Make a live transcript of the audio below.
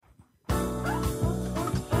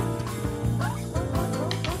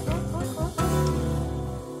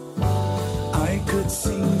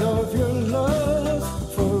sing of your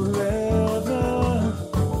love forever.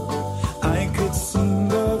 I could sing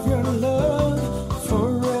of your love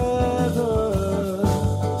forever.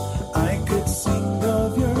 I could sing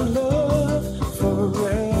of your love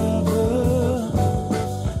forever.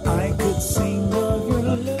 I could sing of your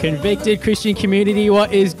love. Convicted Christian community,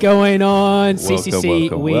 what is going on?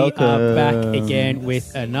 CCC, we are back again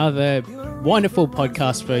with another wonderful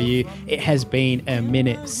podcast for you. It has been a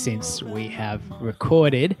minute since we have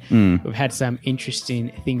recorded. We've had some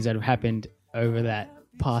interesting things that have happened over that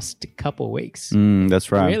past couple of weeks.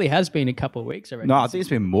 That's right. It really has been a couple of weeks already. No, I think it's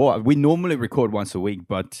been more. We normally record once a week,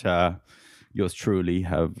 but yours truly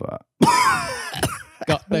have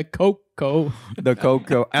Got the cocoa. the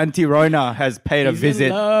Coco. Auntie Rona has paid a He's in visit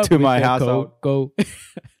love to with my the household. cocoa.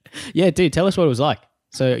 Yeah, dude, tell us what it was like.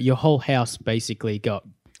 So your whole house basically got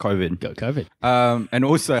COVID. And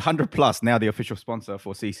also 100 Plus, now the official sponsor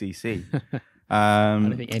for CCC. I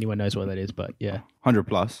don't think anyone knows what that is, but yeah. 100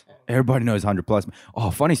 Plus. Everybody knows 100 Plus. Oh,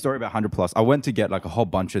 funny story about 100 Plus. I went to get like a whole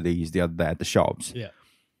bunch of these the other day at the shops. Yeah.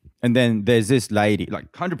 And then there's this lady, like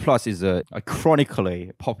 100 Plus is a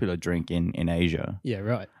chronically popular drink in Asia. Yeah,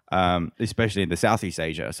 right. Especially in the Southeast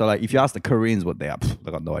Asia. So like if you ask the Koreans what they are,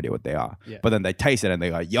 they got no idea what they are. Yeah. But then they taste it and they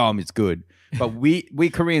go, yum, it's good. But we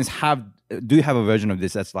Koreans do have a version of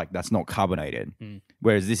this that's not carbonated.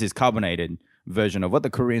 Whereas this is carbonated version of what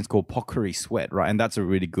the Koreans call Pokuri Sweat, right? And that's a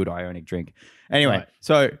really good ionic drink. Anyway, Right.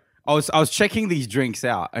 so I was checking these drinks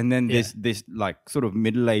out, and then this like sort of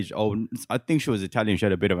middle-aged old, I think she was Italian, she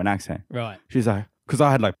had a bit of an accent. Right. She's like, because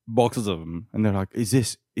I had like boxes of them, and they're like, is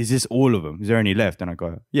this all of them? Is there any left? And I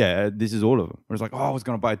go, yeah, this is all of them. And it's like, oh, I was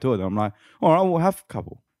gonna buy 2 of them. I'm like, all right, we'll have a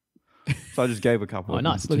couple. So I just gave a couple. Oh, of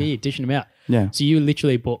them. nice. Look at you dishing them out. Yeah. So you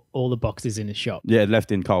literally bought all the boxes in the shop. Yeah,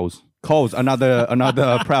 left in Coles. Coles, another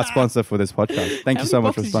proud sponsor for this podcast. Thank you so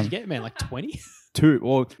much for How many boxes did you sponsoring. get, man? Like 20? 2,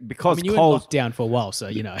 or I because mean, you Coles. were locked down for a while, so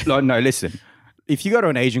you know. No, listen. If you go to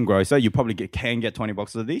an Asian grocer, you probably can get 20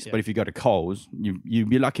 boxes of these. Yeah. But if you go to Coles, you'd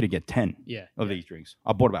be lucky to get 10 Yeah. of these drinks.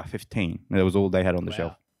 I bought about 15. And that was all they had on the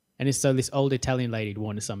shelf. Wow. And so this old Italian lady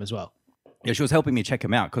wanted some as well. Yeah, she was helping me check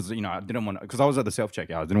them out because, I didn't want to, because I was at the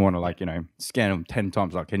self-checkout. I didn't want to, scan them 10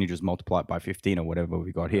 times. Like, can you just multiply it by 15 or whatever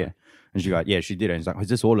we got here? And she got, yeah, she did it. And she's like, is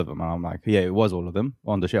this all of them? And I'm like, yeah, it was all of them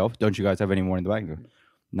on the shelf. Don't you guys have any more in the bag?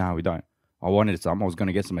 No, we don't. I wanted some. I was going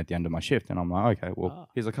to get some at the end of my shift. And I'm like, okay, well,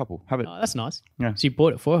 here's a couple. Have it. Oh, that's nice. Yeah. So you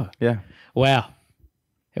bought it for her. Yeah. Wow.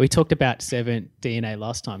 We talked about 7 DNA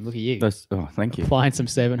last time. Look at you. Thank you. Applying some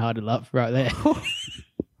 7-hearted love right there.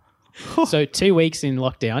 So 2 weeks in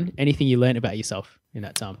lockdown. Anything you learned about yourself in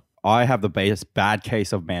that time? I have the bad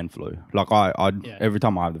case of man flu. Like every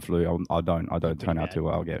time I have the flu, I don't turn out bad. too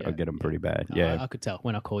well. I get them pretty bad. No, Yeah. I could tell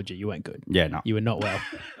when I called you. You weren't good. Yeah, no. You were not well.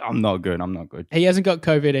 I'm not good. He hasn't got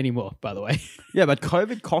COVID anymore, by the way. Yeah, but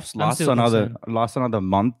COVID coughs lasts still another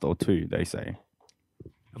month or 2, they say.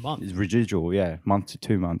 A month. It's residual, yeah. Month to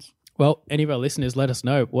 2 months. Well, any of our listeners, let us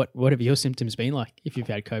know what have your symptoms been like if you've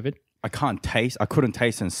had COVID? I couldn't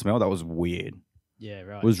taste and smell. That was weird. Yeah,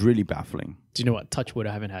 right. It was really baffling. Do you know what? Touch wood,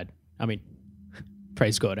 I haven't had. I mean,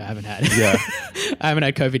 praise God, I haven't had. Yeah. I haven't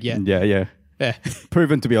had COVID yet. Yeah. Yeah.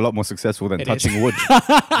 Proven to be a lot more successful than It touching is. wood.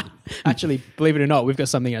 Actually, believe it or not, we've got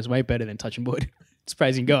something that's way better than touching wood. It's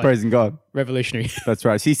praising God. Praising God. Revolutionary. That's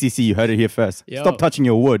right. CCC, you heard it here first. Yo. Stop touching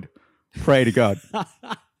your wood. Pray to God.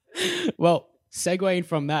 Well, segueing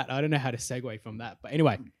from that, I don't know how to segue from that. But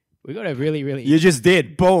anyway, we got a really, really You just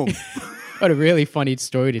did. Boom. got a really funny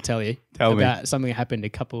story to tell you. Tell me. About something that happened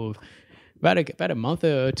about a month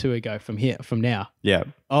or 2 ago from now. Yeah.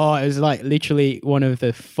 Oh, it was like literally one of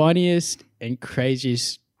the funniest and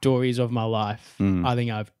craziest stories of my life I think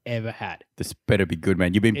I've ever had. This better be good,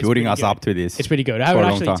 man. You've been It's building pretty us good. up to this. It's pretty good. I For a haven't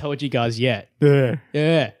long actually time. told you guys yet. Yeah.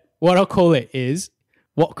 Yeah. What I'll call it is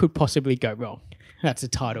what could possibly go wrong. That's the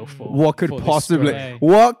title for What could for this possibly story.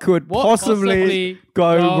 what could What possibly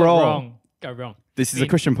go wrong? Go wrong. This is a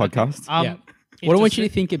Christian podcast. Yeah. What I want you to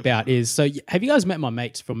think about is, so have you guys met my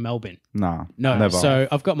mates from Melbourne? Nah. No. Never. So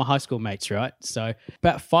I've got my high school mates, right? So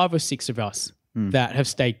about 5 or 6 of us that have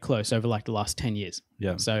stayed close over like the last 10 years.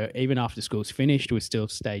 Yeah. So even after school's finished, we've still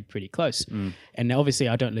stayed pretty close. And now obviously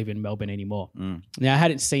I don't live in Melbourne anymore. Now I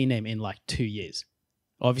hadn't seen them in like 2 years.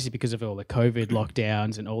 Obviously because of all the COVID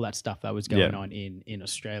lockdowns and all that stuff that was going on in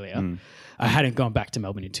Australia. I hadn't gone back to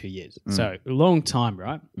Melbourne in 2 years. So a long time,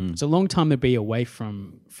 right? It's a long time to be away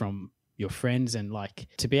from your friends, and like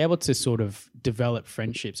to be able to sort of develop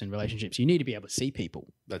friendships and relationships, you need to be able to see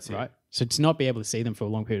people. That's it. right. So to not be able to see them for a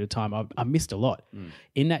long period of time, I missed a lot.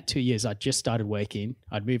 In that 2 years, I just started working.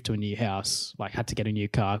 I'd moved to a new house, like had to get a new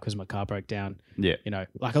car because my car broke down. Yeah. You know,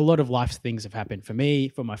 like a lot of life things have happened for me,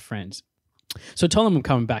 for my friends. So I told them I'm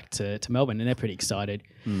coming back to Melbourne, and they're pretty excited.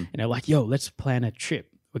 And they're like, yo, let's plan a trip.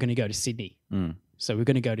 We're going to go to Sydney. So we're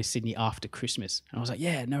going to go to Sydney after Christmas. And I was like,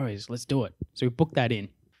 yeah, no worries, let's do it. So we booked that in.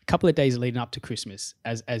 A couple of days leading up to Christmas,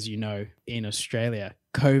 as you know, in Australia,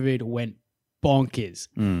 COVID went bonkers.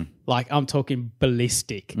 Like, I'm talking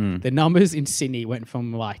ballistic. The numbers in Sydney went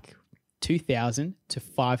from like 2,000 to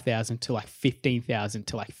 5,000 to like 15,000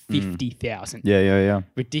 to like 50,000. Yeah.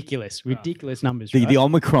 Ridiculous numbers. The right?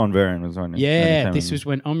 Omicron variant was on it. Yeah, this was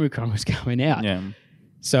when Omicron was coming out. Yeah.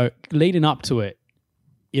 So leading up to it,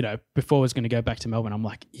 you know, before I was going to go back to Melbourne, I'm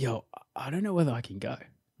like, yo, I don't know whether I can go.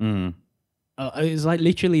 It was like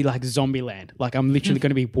literally like zombie land. Like, I'm literally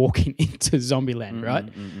going to be walking into zombie land, right?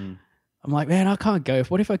 I'm like, man, I can't go.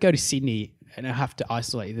 What if I go to Sydney and I have to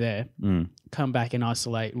isolate there, come back and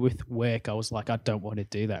isolate with work? I was like, I don't want to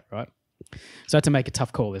do that, right? So I had to make a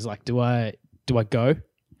tough call. It's like, do I go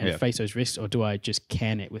and face those risks, or do I just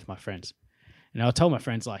can it with my friends? And I told my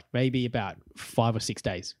friends, like, maybe about 5 or 6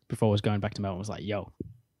 days before I was going back to Melbourne, I was like, yo,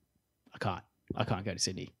 I can't go to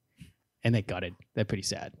Sydney. And they gutted. They're pretty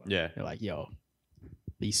sad. Yeah. They're like, yo, are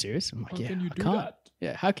you serious? I'm like, yeah, can you I do can't. that?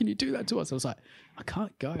 Yeah, how can you do that to us? I was like, I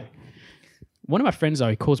can't go. One of my friends, though,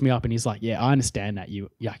 he calls me up and he's like, yeah, I understand that.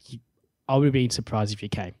 I would have been surprised if you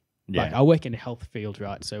came. Yeah. Like, I work in the health field,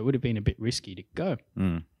 right? So it would have been a bit risky to go.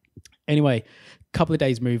 Anyway, a couple of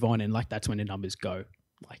days move on, and like, that's when the numbers go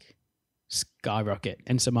like skyrocket.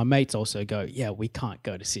 And so my mates also go, yeah, we can't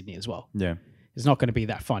go to Sydney as well. Yeah. It's not going to be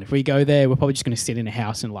that fun. If we go there, we're probably just going to sit in a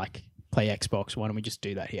house and like play Xbox. Why don't we just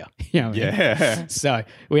do that here? You know what I mean? Yeah. So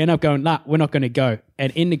we end up going, nah, we're not going to go.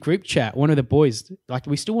 And in the group chat, one of the boys, like,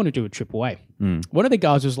 we still want to do a trip away. One of the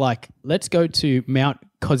guys was like, let's go to Mount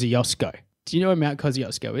Kosciuszko. Do you know where Mount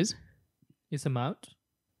Kosciuszko is? It's a mount.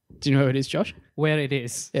 Do you know where it is, Josh? Where it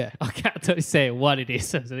is. Yeah. I can't totally say what it is.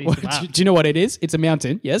 So it's a Do mount. you know what it is? It's a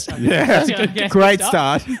mountain, yes? Yeah. Okay. Great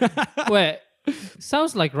start. Where?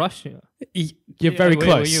 Sounds like Russia. You're very Where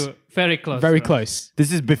close. were you? Very close. Very right? close.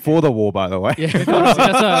 This is before the war, by the way. Yeah. That's what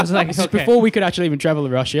I was like. This is Okay. before we could actually even travel to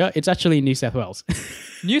Russia. It's actually in New South Wales.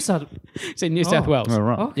 New South. It's in New South Wales. Oh,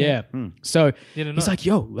 right. Okay. Yeah. So Didn't he's know. like,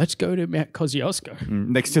 yo, let's go to Mount Kosciuszko.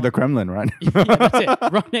 Next to the Kremlin, right? Yeah, that's it.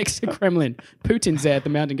 Right next to Kremlin. Putin's there at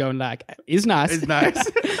the mountain going like, it's nice. It's nice.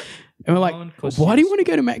 And we're like, Mount why do you want to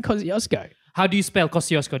go to Mount Kosciuszko? How do you spell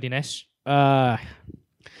Kosciuszko, Dinesh?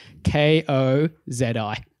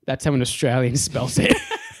 Kozi. That's how an Australian spells it.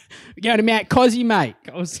 We're going to Mount Kozi, mate.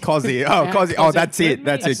 Cozzy. Oh, Cozzy. Oh, that's it.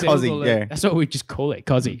 That's it. Google Cozzy. it. Yeah. That's what we just call it,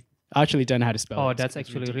 Kozi. I actually don't know how to spell Oh, it. that's It's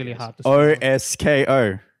actually really ridiculous. hard to spell.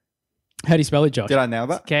 OSKO. How do you spell it, Josh? Did I nail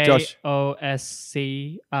that? Josh.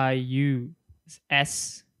 Kosciuszko.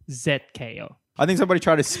 I think somebody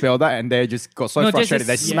tried to spell that and they just got so No, frustrated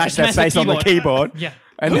they just smashed their smash face the on the keyboard. Yeah.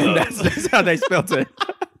 And then that's how they spelled it.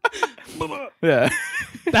 Yeah.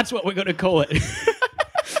 That's what we're going to call it.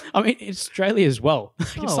 I mean, it's Australia as well.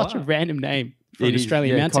 It's Oh, such a wow. random name for It an is,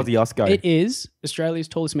 Australian yeah, mountain. Kosciuszko. It is Australia's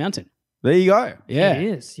tallest mountain. There you go. Yeah. It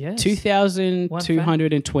is, yes.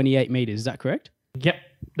 2,228 meters. Is that correct? Yep,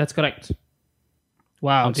 that's correct.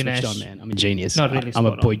 Wow, I'm switched Dinesh. on, man. I'm a genius. Not really I'm a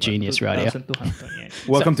spot boy on, but genius right here. 2,228.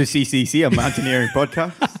 Welcome to CCC, a mountaineering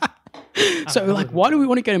podcast. So we're like, why do we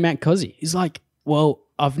want to go to Mount Kozi? He's like, well,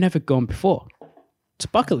 I've never gone before. It's a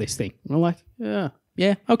bucket list thing. And we're like,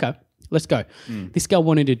 yeah, okay, let's go. This guy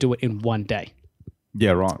wanted to do it in one day.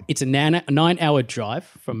 Yeah, right. It's a 9-hour drive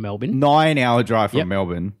from Melbourne, 9-hour drive from Yep.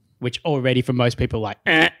 Melbourne. which already for most people are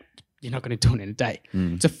like, you're not going to do it in a day.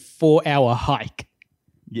 It's a 4-hour hike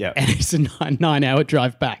Yeah. and it's a 9-hour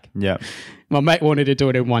drive back. Yeah. My mate wanted to do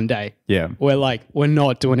it in one day. Yeah. We're like, we're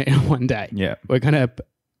not doing it in one day. Yeah. We're going to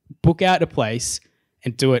book out a place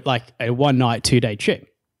and do it like a 1-night, 2-day trip.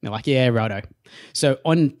 They're like, yeah, righto. So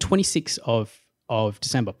on 26th of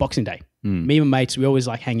December, Boxing Day, me and my mates, we always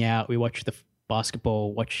like hang out. We watch the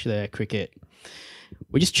basketball, watch the cricket.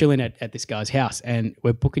 We're just chilling at this guy's house and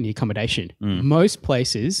we're booking the accommodation. Most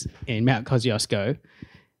places in Mount Kosciuszko,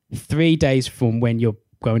 3 days from when you're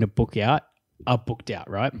going to book out are booked out,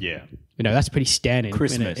 right? Yeah. You know, that's pretty standard.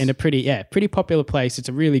 Christmas. In a pretty popular place. It's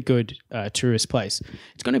a really good tourist place.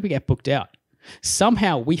 It's going to get booked out.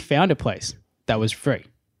 Somehow we found a place that was free.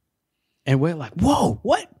 And we're like, whoa,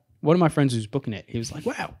 what? One of my friends who's booking it, he was like,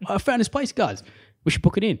 wow, I found this place, guys. We should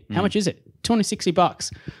book it in. How much is it?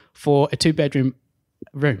 $260 for a 2-bedroom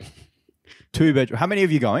room. 2-bedroom. How many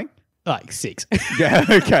of you going? Like 6. Yeah.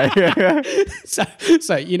 Okay.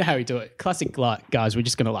 so you know how we do it. Classic guys, we're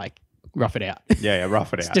just going to like rough it out. Yeah.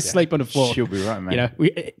 Rough it out. Just sleep on the floor. She'll be right, man. You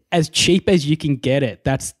know, as cheap as you can get it.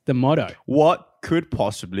 That's the motto What could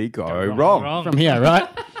possibly go wrong? from here, right?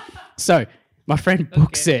 So My friend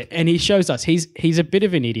books it and he shows us. He's a bit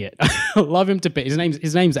of an idiot. Love him to bits.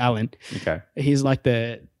 His name's Alan. Okay. He's like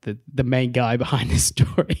the main guy behind this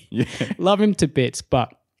story. Yeah. Love him to bits,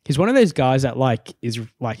 but he's one of those guys that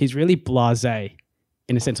he's really blasé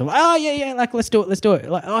in a sense of oh yeah, like let's do it.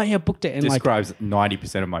 Like oh yeah, booked it and Describes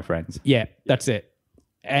 90% of my friends. yeah, that's it.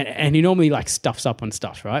 And he normally like stuffs up on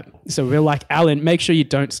stuff, right? So we're like, Alan, make sure you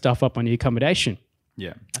don't stuff up on your accommodation.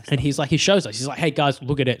 Yeah. And he shows us. He's like, hey guys,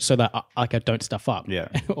 look at it so that I don't stuff up. Yeah.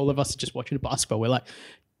 And all of us are just watching the basketball. We're like,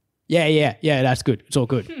 yeah, that's good. It's all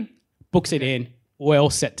good. Books it in. We're all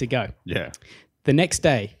set to go. Yeah. The next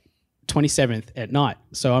day, 27th at night.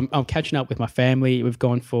 So I'm catching up with my family. We've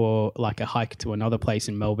gone for like a hike to another place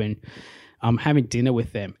in Melbourne. I'm having dinner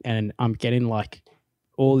with them and I'm getting like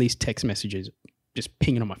all these text messages just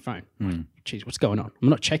pinging on my phone. Geez, what's going on? I'm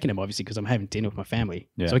not checking them obviously because I'm having dinner with my family.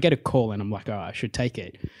 Yeah. So I get a call and I'm like, all right, I should take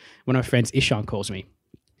it. One of my friends, Ishan, calls me.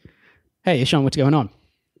 Hey, Ishan, what's going on?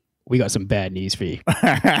 We got some bad news for you.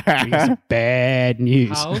 We got some bad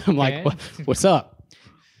news. I'm like, Okay. what's up?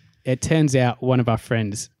 It turns out one of our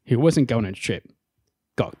friends who wasn't going on a trip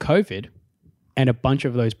got COVID and a bunch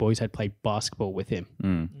of those boys had played basketball with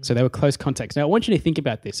him. So they were close contacts. Now, I want you to think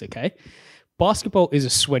about this, okay? Basketball is a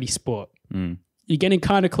sweaty sport. You're getting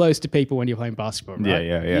kind of close to people when you're playing basketball, right?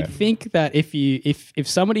 Yeah. You'd think that if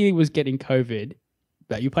somebody was getting COVID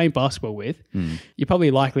that you're playing basketball with, you're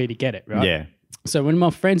probably likely to get it, right? Yeah. So when my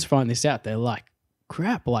friends find this out, they're like,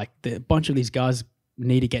 crap, like a bunch of these guys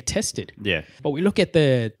need to get tested. Yeah. But we look at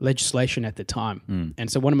the legislation at the time. And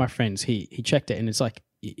so one of my friends, he checked it and it's like,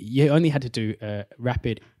 you only had to do a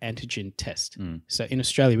rapid antigen test. So in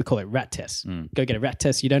Australia, we call it RAT test. Go get a RAT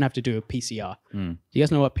test. You don't have to do a PCR. Do you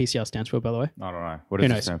guys know what PCR stands for, by the way? I don't know. What Who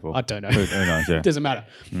does it knows? stand for? I don't know. Who knows? Yeah. It doesn't matter.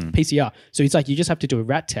 PCR. So it's like you just have to do a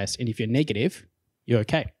RAT test, and if you're negative, you're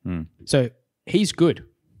okay. So he's good.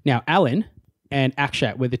 Now, Alan and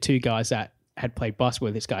Akshat were the two guys that had played basketball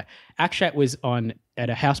with this guy. Akshat was at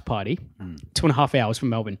a house party 2.5 hours from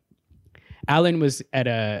Melbourne. Alan was at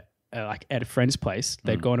a friend's place.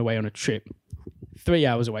 They'd gone away on a trip 3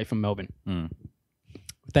 hours away from Melbourne.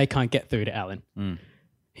 They can't get through to Alan.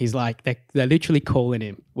 He's like, they're literally calling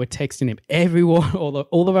him. We're texting him. Everyone,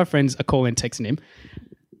 all of our friends are calling, texting him.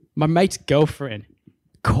 My mate's girlfriend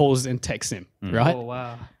calls and texts him, right? Oh,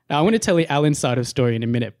 wow. Now, I want to tell you Alan's side of the story in a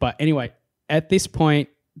minute. But anyway, at this point,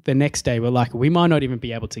 the next day, we're like, we might not even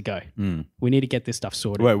be able to go. We need to get this stuff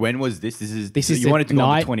sorted. Wait, when was this? This is you the wanted to go on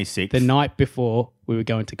night- the 26th? The night before we were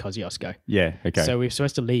going to Kosciuszko. Yeah. Okay. So we were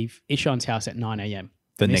supposed to leave Ishan's house at 9 a.m.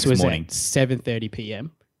 The And next this was morning. at 7:30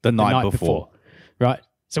 p.m. the night before. Right?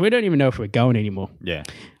 So we don't even know if we're going anymore. Yeah.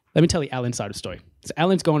 Let me tell you Alan's side of the story. So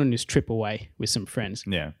Alan's gone on this trip away with some friends.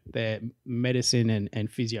 Yeah. They're medicine and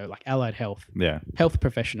physio, like allied health, Yeah. health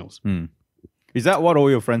professionals. Is that what all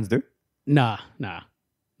your friends do? Nah.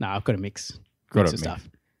 I've got a mix. Got Mix a of mix. stuff.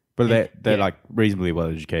 But they're yeah. like reasonably well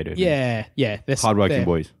educated. Yeah. They're Hardworking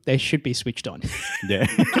boys. They should be switched on. Yeah.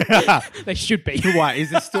 They should be. Why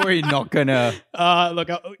is this story not gonna? Look,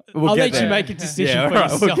 We'll I'll get let there. you make a decision Yeah, for all right,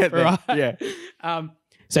 we'll yourself. get there. Right? Yeah.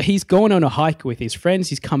 So he's gone on a hike with his friends.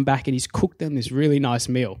 He's come back and he's cooked them this really nice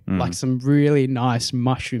meal, like some really nice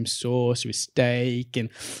mushroom sauce with steak and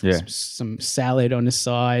Yeah. some salad on the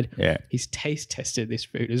side. Yeah. He's taste tested this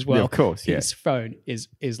food as well. Yeah, of course, yeah. His phone is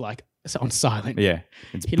like on silent. Yeah.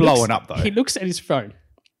 It's He blowing looks- up though. He looks at his phone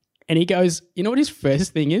and he goes, you know what his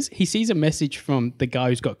first thing is? He sees a message from the guy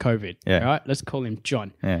who's got COVID. Yeah. Right? Let's call him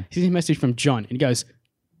John. Yeah. He sees a message from John and he goes,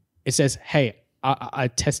 it says, hey, I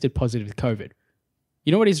tested positive with COVID.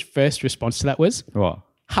 You know what his first response to that was? What?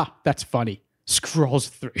 Ha, that's funny. Scrolls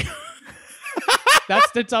through. That's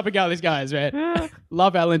the type of guy this guy is, man.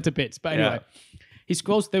 Love Alan to bits. But anyway, he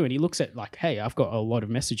scrolls through and he looks at like, hey, I've got a lot of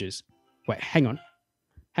messages. Wait, hang on.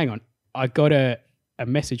 I got a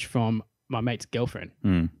message from my mate's girlfriend.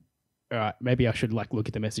 All right, maybe I should like look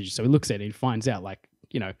at the messages. So he looks at it and finds out like,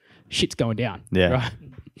 shit's going down. Yeah. Right?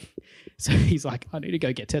 So he's like, I need to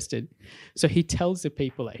go get tested. So he tells the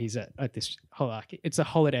people that he's at this, it's a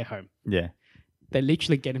holiday home. Yeah. They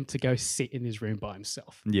literally get him to go sit in his room by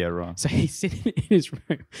himself. Yeah. Right. So he's sitting in his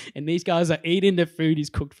room and these guys are eating the food he's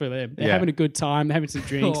cooked for them. They're Yeah. having a good time. They're having some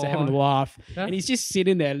drinks. They're having a laugh. Yeah. And he's just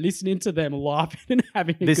sitting there listening to them laughing and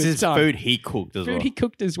having a This good is time. food he cooked as Food well. he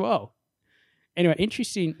cooked as well. Anyway,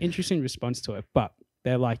 interesting response to it. But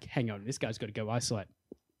they're like, hang on, this guy's got to go isolate.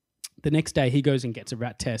 The next day, he goes and gets a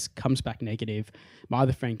RAT test, comes back negative. My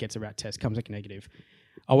other friend gets a RAT test, comes back negative.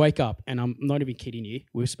 I wake up, and I'm not even kidding you.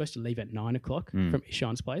 We were supposed to leave at 9 o'clock from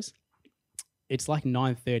Ishan's place. It's like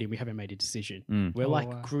 9:30. We haven't made a decision. We're like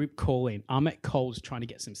wow. group calling. I'm at Coles trying to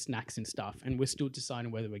get some snacks and stuff, and we're still deciding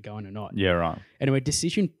whether we're going or not. Yeah, right. Anyway,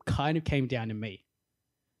 decision kind of came down to me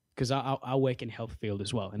because I work in health field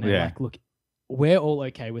as well, and they're Yeah. like, look, we're all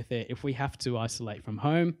okay with it. If we have to isolate from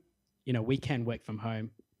home, we can work from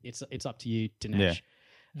home. It's up to you, Dinesh.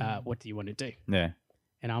 What do you want to do? Yeah.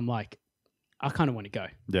 And I'm like, I kind of want to go.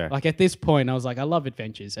 Yeah. Like at this point, I was like, I love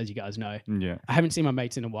adventures, as you guys know. Yeah. I haven't seen my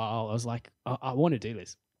mates in a while. I was like, I want to do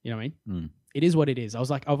this. You know what I mean? Mm. It is what it is. I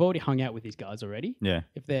was like, I've already hung out with these guys already. Yeah.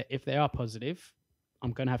 If they are positive,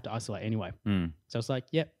 I'm gonna have to isolate anyway. Mm. So I was like,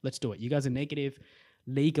 yep, let's do it. You guys are negative.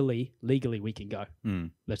 Legally, we can go.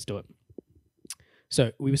 Mm. Let's do it.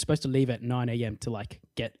 So we were supposed to leave at 9 a.m. to like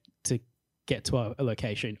get to a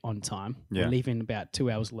location on time. Yeah. We're leaving about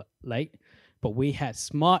 2 hours late, but we had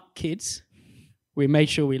smart kids. We made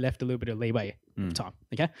sure we left a little bit of leeway of time.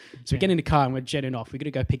 Okay. So we get in the car and we're jetting off. We're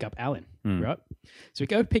going to go pick up Alan, right? So we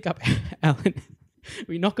go pick up Alan.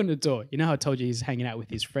 We knock on the door. You know how I told you he's hanging out with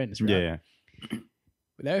his friends, right? Yeah.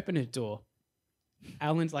 They open the door.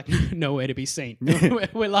 Alan's like nowhere to be seen.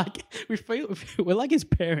 we're like we're like his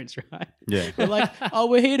parents, right? Yeah. We're like, oh,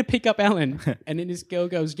 we're here to pick up Alan. And then this girl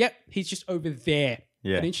goes, yep, he's just over there.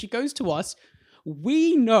 Yeah. And then she goes to us.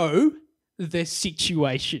 We know the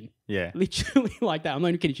situation. Yeah. Literally like that. I'm not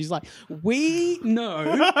even kidding. She's like, we know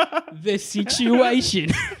the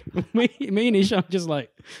situation. me and Isha are just like,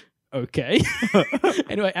 okay.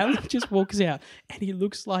 Anyway, Alan just walks out and he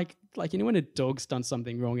looks like when a dog's done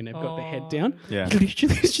something wrong and they've got the head down. Yeah. He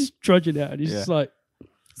literally is just trudging out. He's just like,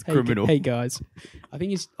 hey, criminal. hey guys. I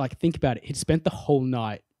think he's like, think about it. He'd spent the whole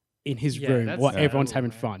night in his Yeah, room that's while terrible, everyone's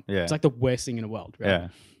having man. fun. Yeah. It's like the worst thing in the world, right? Yeah.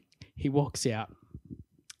 He walks out.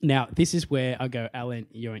 Now, this is where I go, Alan,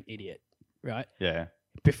 you're an idiot, right? Yeah.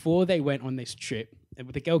 Before they went on this trip,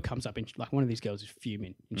 and the girl comes up and like one of these girls is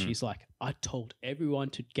fuming, and she's like, "I told everyone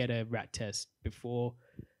to get a rat test before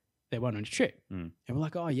they went on a trip." And we're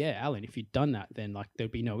like, "Oh yeah, Alan, if you'd done that, then like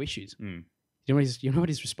there'd be no issues." You know what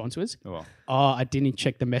his response was? Well. "Oh, I didn't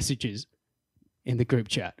check the messages in the group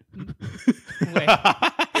chat." Wait.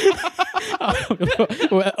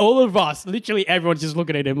 Well, all of us, literally everyone's just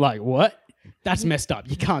looking at him like, "What? That's messed up.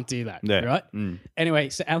 You can't do that." Yeah. Right? Mm. Anyway,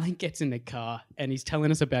 so Alan gets in the car and he's telling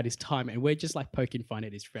us about his time, and we're just like poking fun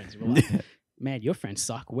at his friends. We're like, man, your friends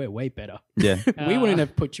suck. We're way better. Yeah. We wouldn't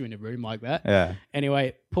have put you in a room like that. Yeah.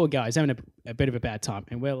 Anyway, poor guy's having a bit of a bad time.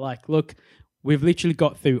 And we're like, look, we've literally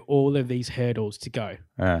got through all of these hurdles to go.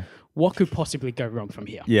 What could possibly go wrong from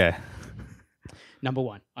here? Yeah. Number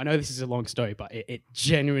one, I know this is a long story, but it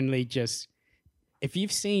genuinely just, have you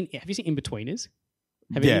seen In-Betweeners?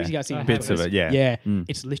 Have Yeah. you guys seen Bits of In-Betweeners? it, yeah. Yeah. Mm.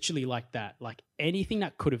 It's literally like that. Like anything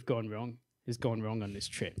that could have gone wrong has gone wrong on this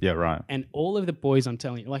trip. Yeah, right. And all of the boys, I'm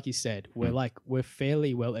telling you, like you said, we're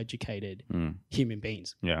fairly well-educated human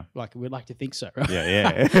beings. Yeah. Like we'd like to think so, right?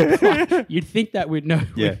 Yeah, yeah. Like, you'd think that we'd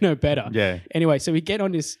know better. Yeah. Anyway, so we get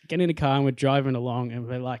in the car and we're driving along and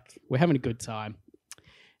we're having a good time.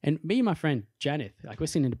 And me and my friend Janeth, like we're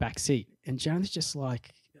sitting in the back seat, and Janeth's just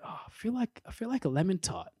like, oh, I feel like a lemon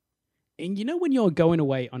tart. And you know when you're going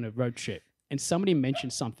away on a road trip and somebody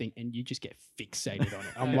mentions something and you just get fixated on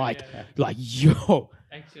it. I'm like, yo,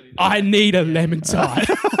 Actually, I need a lemon tart.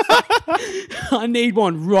 I need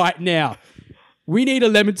one right now. We need a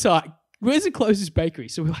lemon tart. Where's the closest bakery?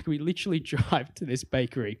 So we literally drive to this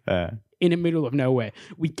bakery in the middle of nowhere.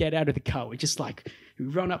 We get out of the car. We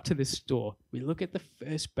run up to the store. We look at the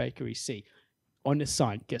first bakery see. On the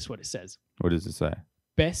sign, guess what it says? What does it say?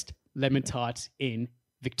 Best lemon tarts in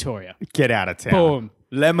Victoria. Get out of town. Boom.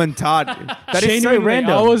 Lemon tart. That is so Genuinely,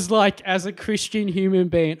 random. I was like, as a Christian human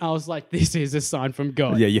being, I was like, this is a sign from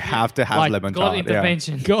God. Yeah, you have to have Like, lemon God tart.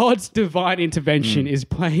 intervention. God's divine intervention is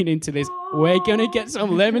playing into this. We're going to get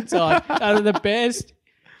some lemon tart out of the best.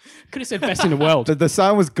 Could have said best in the world. Yeah. The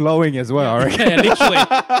sign was glowing as well, I reckon. Yeah,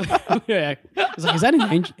 literally. Yeah. I was like, is that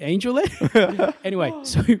an angel there? Anyway,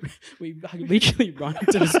 so we literally run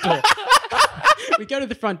into the store. We go to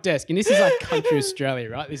the front desk, and this is like country Australia,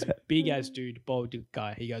 right? This big ass dude, bald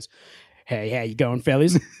guy. He goes, "Hey, how you going,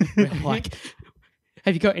 fellas?" We're like,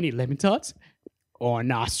 "Have you got any lemon tarts?" "Oh,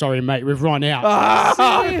 nah, sorry, mate, we've run out."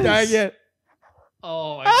 Dang it.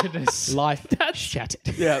 Oh my goodness. Life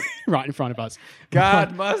shattered. Yeah. Right in front of us.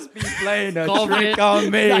 God must be playing a COVID. trick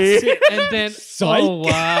on me. That's it. And then, Psych. oh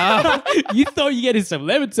wow. You thought you getting some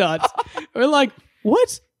lemon tarts. We're like,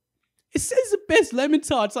 what? It says the best lemon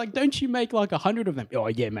tarts. Like, don't you make like 100 of them? Oh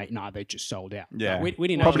yeah, mate. Nah, they just sold out. Yeah. Like, we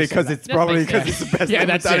didn't Probably actually say because that. it's probably makes because sense. it's the best Yeah, lemon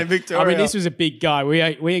that's tart it. in Victoria. I mean, this was a big guy. We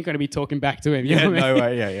ain't going to be talking back to him. You yeah, know what I no mean?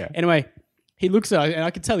 way. Yeah. Anyway, he looks at us, and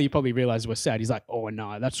I could tell he probably realized we're sad. He's like, "Oh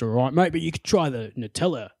no, that's all right, mate. But you could try the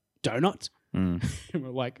Nutella donut." Mm. And we're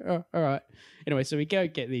like, oh, all right. Anyway, so we go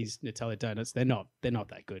get these Nutella donuts. They're not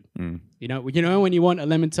that good. Mm. You know when you want a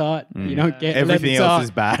lemon tart, you don't get Everything a lemon else tart.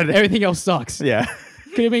 is bad. Everything else sucks. Yeah.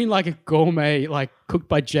 Could have been like a gourmet, like cooked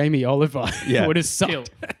by Jamie Oliver. Yeah. It would have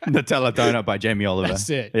sucked. Nutella donut by Jamie Oliver. That's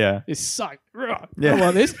it. Yeah. It sucked. I Yeah. don't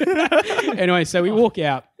want this. Anyway, so we walk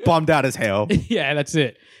out. Bombed out as hell. Yeah, that's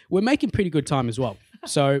it. We're making pretty good time as well.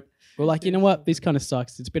 So we're like, you know what? This kind of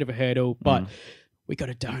sucks. It's a bit of a hurdle, but we got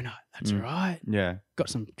a donut. That's all right. Yeah. Got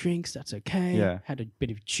some drinks. That's okay. Yeah. Had a bit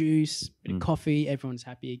of juice, bit of coffee. Everyone's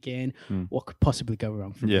happy again. What could possibly go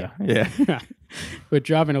wrong from Yeah. here? Yeah. We're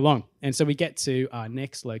driving along. And so we get to our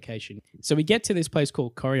next location. So we get to this place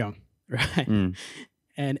called Koryong, right?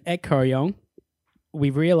 And at Koryong, we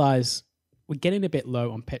realize we're getting a bit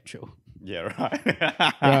low on petrol. Yeah,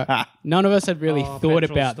 right. Right. None of us had really Oh, thought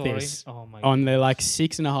petrol about story. this Oh my on the like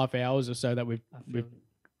 6.5 hours or so that we've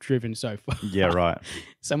driven so far. Yeah, right.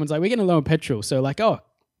 Someone's like, we're getting low on petrol. So like, oh,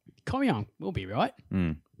 Koryong, we'll be right.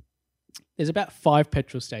 Mm. There's about 5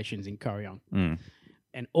 petrol stations in Koryong. Mm.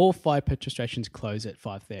 And all 5 petrol stations close at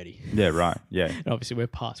 5:30. Yeah, right. Yeah. And obviously we're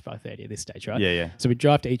past 5:30 at this stage, right? Yeah, yeah. So we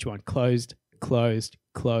drive to each one, closed.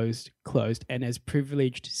 And as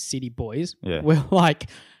privileged city boys, Yeah. we're like,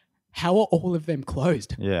 how are all of them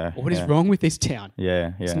closed? Yeah. What is yeah. wrong with this town?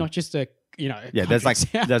 Yeah, yeah. It's not just a, yeah, there's like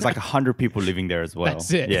country town. there's like 100 people living there as well.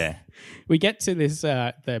 That's it. Yeah. We get to this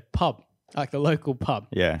the pub, like the local pub.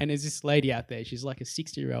 Yeah. And there's this lady out there. She's like a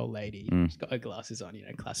 60-year-old lady. Mm. She's got her glasses on,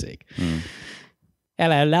 classic.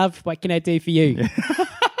 Hello, love. What can I do for you?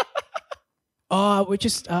 Oh, we're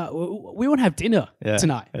just we want to have dinner Yeah,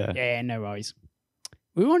 tonight. yeah. Yeah, no worries.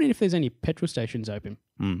 We wondering if there's any petrol stations open.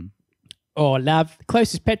 Mm. Oh, love. The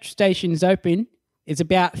closest petrol station's open is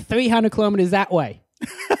about 300 kilometers that way.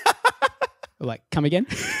 We're like, come again?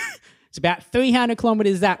 It's about 300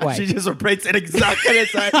 kilometers that way. She just repeats it exactly the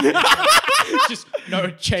same. Just no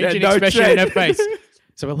change in no expression in her change. face.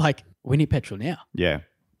 So we're like, we need petrol now. Yeah.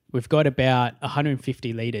 We've got about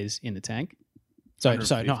 150 liters in the tank. So not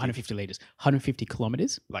 150. 150 liters, 150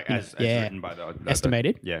 kilometers. Like You know, as yeah, written by the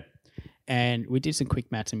estimated. Yeah. And we did some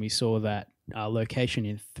quick maths and we saw that our location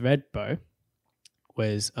in Thredbo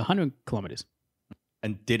was 100 kilometers.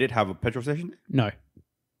 And did it have a petrol station? No.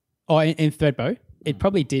 Oh, in Thredbo, it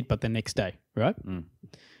probably did, but the next day, right? Mm.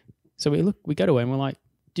 So we go to her and we're like,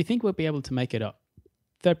 do you think we'll be able to make it up?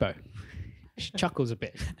 Thredbo. She chuckles a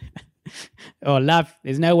bit. Oh, love,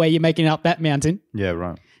 there's no way you're making up that mountain. Yeah,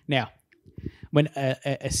 right. Now, when a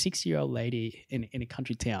 60-year-old lady in a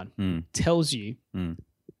country town tells you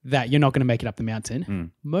that you're not going to make it up the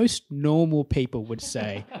mountain, most normal people would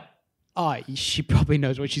say, oh, she probably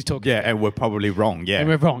knows what she's talking Yeah, about. and we're probably wrong. Yeah. And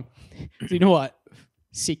we're wrong. So you know what?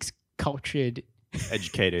 6 cultured,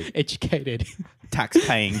 Educated, educated,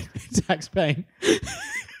 tax-paying. tax-paying,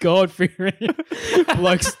 God-fearing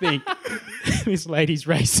blokes think this lady's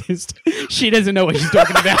racist. She doesn't know what she's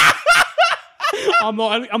talking about. I'm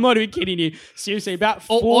not even kidding you. Seriously, about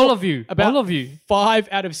all of you. about All of you. 5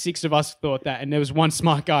 out of 6 of us thought that, and there was one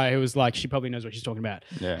smart guy who was like, "She probably knows what she's talking about."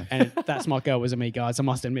 Yeah. And that smart guy wasn't me, guys. I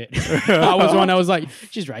must admit, I was one. I was like,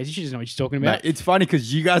 "She's racist. She doesn't know what she's talking about." Mate, it's funny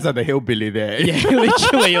because you guys are the hillbilly there. Yeah,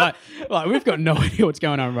 literally, like we've got no idea what's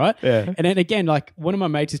going on, right? Yeah. And then again, like one of my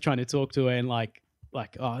mates is trying to talk to her, and like,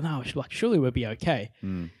 oh no, surely we'll be okay.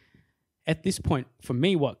 At this point, for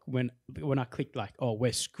me, when I clicked like, oh,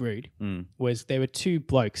 we're screwed, was there were 2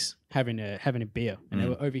 blokes having a beer, and they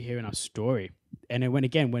were overhearing our story. And then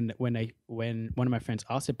when one of my friends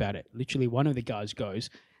asked about it, literally one of the guys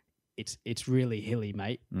goes, "It's really hilly,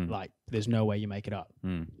 mate. Like, there's no way you make it up."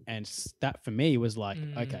 And that for me was like,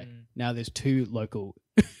 okay, now there's 2 local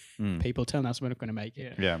people telling us we're not going to make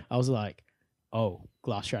it. Yeah. I was like, oh,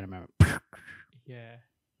 glass shatter moment. Yeah.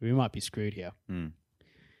 We might be screwed here.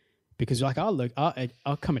 Because like our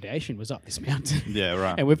accommodation was up this mountain. Yeah,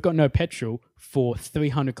 right. And we've got no petrol for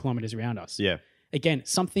 300 kilometers around us. Yeah. Again,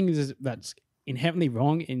 something that's inherently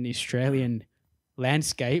wrong in the Australian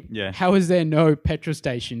landscape. Yeah. How is there no petrol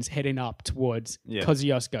stations heading up towards Yeah.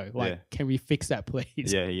 Kosciuszko? Like, Yeah. can we fix that, please?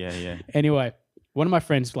 Yeah, yeah, yeah. Anyway, one of my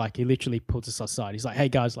friends, like, he literally pulls us aside. He's like, "Hey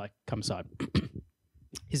guys, like, come aside."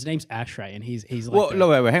 His name's Ashray, and he's like, Well, no,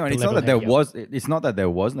 wait, hang on. the It's not level that there head, was. It's not that there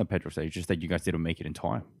wasn't a petrol station. It's just that you guys didn't make it in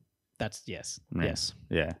time. that's yes, Yeah. yes.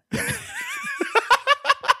 Yeah.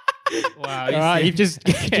 Wow. All right, you've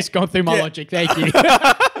just gone through my logic. Thank you.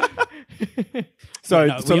 So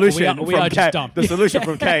No, the solution we are from just K, dumb. the solution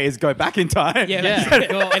from K is go back in time. Yeah, Yeah. that's it.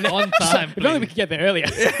 Go on time. If only we could get there earlier.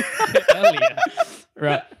 Earlier.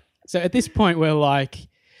 Right. So at this point, we're like,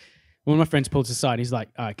 one of my friends pulls us aside. He's like,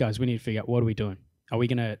 "All right, guys, we need to figure out what are we doing. Are we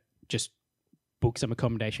gonna just book some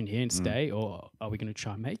accommodation here and stay, or are we gonna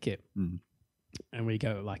try and make it?" and we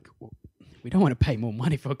go like, "Well, we don't want to pay more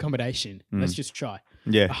money for accommodation. Let's just try."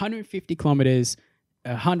 Yeah. 150 kilometers,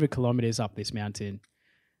 100 kilometers up this mountain.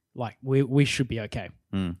 Like we should be okay.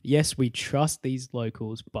 Yes, we trust these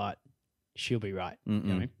locals, but she'll be right. You know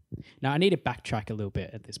what I mean? Now I need to backtrack a little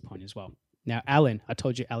bit at this point as well. Now, Alan, I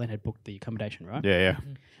told you Alan had booked the accommodation, right? Yeah.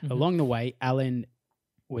 Along the way, Alan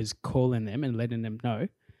was calling them and letting them know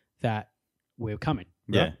that we're coming.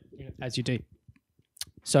 Yeah. Right? As you do.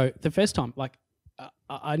 So the first time, like,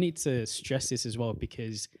 I need to stress this as well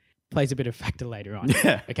because it plays a bit of factor later on.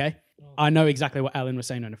 Yeah. Okay. I know exactly what Alan was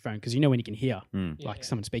saying on the phone because you know when you can hear like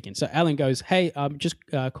someone speaking. So Alan goes, "Hey, I'm just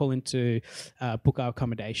calling to book our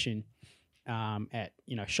accommodation at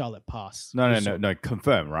Charlotte Pass." No.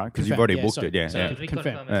 Confirm, right? Because you've already booked it. Yeah. So Yeah.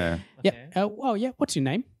 confirm. Yeah. Yeah. Well, yeah. What's your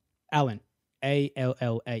name? Alan.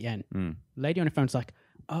 Allan. Lady on the phone's like,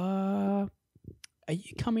 are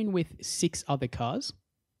you coming with 6 other cars?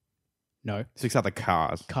 No. 6 other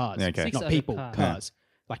cars. Cars. Yeah, okay. 6 Not not other people. cars. Cars.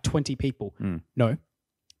 Like 20 people. No.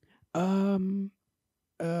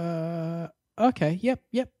 Okay.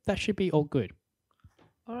 Yep. That should be all good.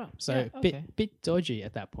 All right. So bit dodgy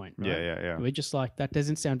at that point. Right? Yeah. We're just like, that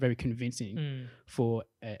doesn't sound very convincing for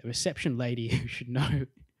a reception lady who should know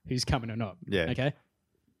who's coming or not. Yeah. Okay.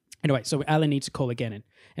 Anyway, so Alan needs to call again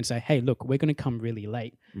and say, "Hey, look, we're going to come really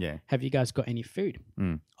late. Yeah. Have you guys got any food?"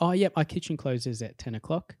 Oh, yep, our kitchen closes at 10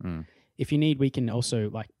 o'clock. If you need, we can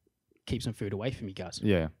also like keep some food away from you guys.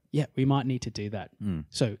 Yeah. Yeah, we might need to do that.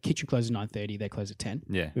 So kitchen closes 9:30, they close at 10.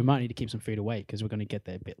 Yeah. We might need to keep some food away because we're going to get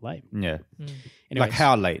there a bit late. Yeah. Anyway, Like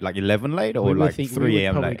how late? Like 11 late or we were like think- 3 we were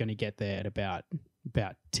a.m. probably late? going to get there at about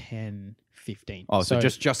 10:15. Oh, so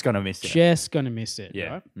just gonna miss it. just going to miss it.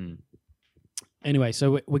 Yeah. Right? Anyway,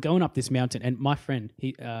 so we're going up this mountain, and my friend,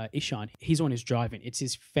 Ishan, he's the one who's driving. It's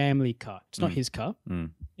his family car. It's not his car.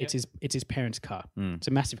 It's his parents' car. It's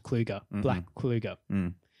a massive Kluger, black Kluger.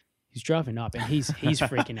 He's driving up, and he's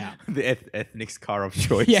freaking out. The ethnic car of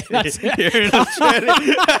choice. Yeah, that's it. Here in Australia.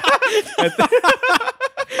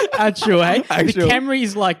 Actual, hey? Actual. The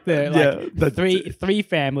Camry's like the three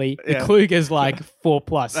family. Yeah. The Kluger's like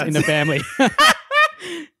 4+ in the family.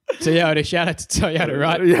 Toyota, shout out to Toyota,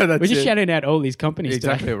 right? Yeah, that's We're just it. shouting out all these companies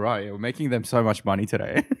Exactly today. right. We're making them so much money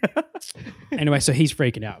today. Anyway, so he's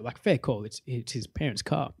freaking out. Like, fair call. It's his parents'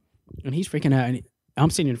 car, and he's freaking out. And I'm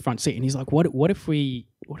sitting in the front seat, and he's like, "What if we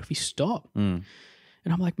stop?"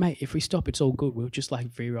 And I'm like, "Mate, if we stop, it's all good. We'll just like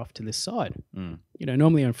veer off to the side." You know,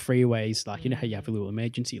 normally on freeways, like you know how you have a little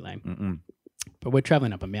emergency lane, but we're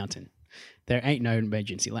traveling up a mountain. There ain't no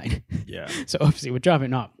emergency lane. Yeah. So obviously we're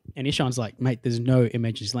driving up, and Ishan's like, "Mate, there's no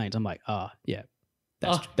emergency lanes." I'm like, yeah,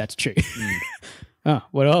 that's true."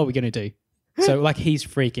 What are we gonna do? So like he's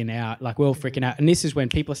freaking out, like we're all freaking out, and this is when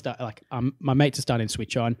people start like my mates are starting to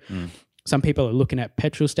switch on. Some people are looking at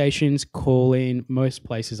petrol stations, calling. Most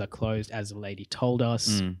places are closed, as the lady told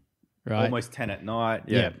us. Right, Almost 10 at night.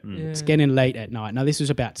 yeah. It's getting late at night. Now this was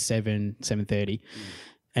about 7:30.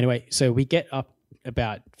 Anyway, so we get up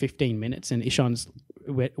about 15 minutes, and Ishan's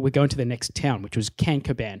we're going to the next town, which was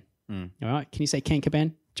Kankaban. All right, can you say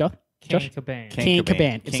Kankaban, Josh? Kankaban.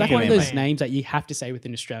 Kankaban. It's like one of Kankaban, those mate. names that you have to say with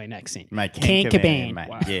an Australian accent. Mate, Kankaban. mate.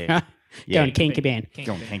 Wow. Yeah. Going to Kankaban.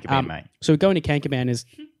 Go on, Kankaban, mate. So we're going to Kankaban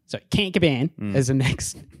Kankaban as the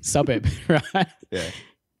next suburb, right? Yeah.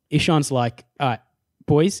 Ishan's like, "All right,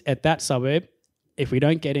 boys, at that suburb, if we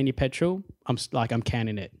don't get any petrol, I'm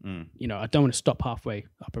canning it. You know, I don't want to stop halfway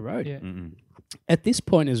up a road." Yeah. At this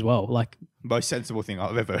point as well, like, Most sensible thing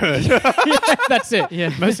I've ever heard. that's it.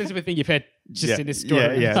 Yeah. Most sensible thing you've heard just in this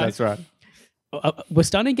story. Yeah, Like, that's right. we're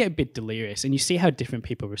starting to get a bit delirious, and you see how different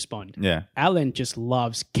people respond. Yeah. Alan just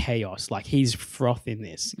loves chaos. Like, he's frothing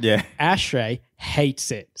this. Yeah. Ashtray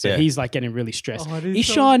hates it. So Yeah. he's like getting really stressed. Oh, it is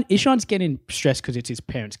so- Ishan's getting stressed because it's his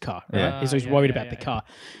parents' car. Right? Yeah. So he's Yeah, worried yeah, about the yeah. car.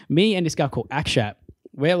 Me and this guy called Akshat,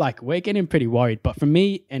 we're getting pretty worried. But for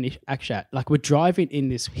me and Akshat, like we're driving in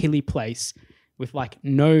this hilly place with like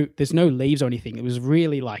there's no leaves or anything. It was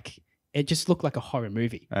really like, it just looked like a horror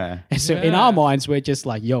movie. And so in Yeah. our minds, we're just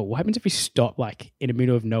like, yo, what happens if we stop like in the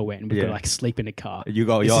middle of nowhere and we Yeah. could like sleep in the car? You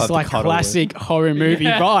go, This you'll have is to like cuddle with- classic horror movie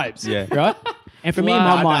vibes. Yeah. Right? And for me in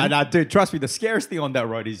my Nah, mind, nah, dude, trust me, the scariest thing on that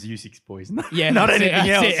road is U6 boys. yeah, not that's it,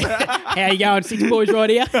 anything that's else. it. How you going, 6 boys right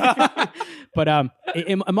here? But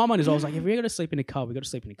in my mind is always like, if we're gonna sleep in the car, we got to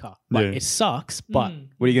sleep in the car. Like Yeah. it sucks, but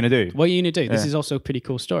What are you going to do? what are you gonna do? This Yeah. is also a pretty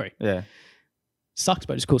cool story. Yeah. Sucks,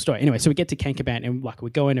 but it's a cool story. Anyway, so we get to Kankaban and like we're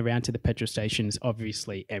going around to the petrol stations.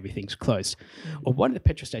 Obviously, everything's closed. Or one of the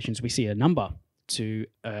petrol stations, we see a number to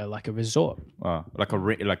like a resort. Like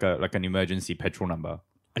an emergency petrol number.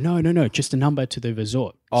 No, just a number to the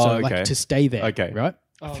resort. Oh, so okay. like to stay there. Okay. Right?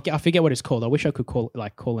 I forget what it's called. I wish I could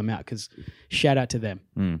call them out because shout out to them.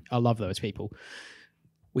 I love those people.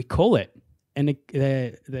 We call it, and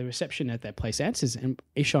the reception at that place answers, and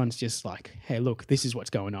Ishan's just like, "Hey, look, this is what's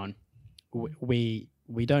going on.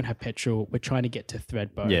 We don't have petrol. We're trying to get to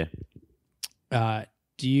Thredbo. Yeah.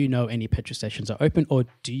 Do you know any petrol stations are open, or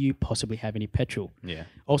do you possibly have any petrol?" Yeah.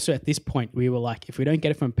 Also, at this point, we were like, if we don't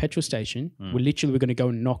get it from a petrol station, we're going to go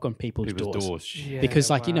and knock on people's doors. Yeah,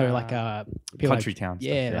 Because, like, you know, like people Country like, towns.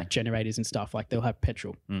 like generators and stuff, like they'll have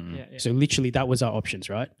petrol. Yeah. So literally, that was our options,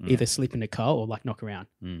 right? Either sleep in the car or like knock around.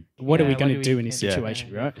 What are we going to do in this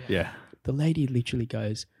situation, right? Yeah. The lady literally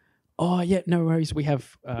goes, "Oh yeah, no worries. We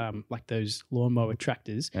have like those lawnmower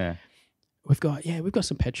tractors. Yeah. We've got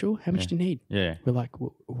some petrol. How much do you need?" Yeah. We're like,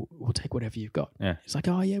 we'll take whatever you've got. Yeah. It's like,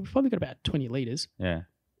 "Oh yeah, we've probably got about 20 liters." Yeah.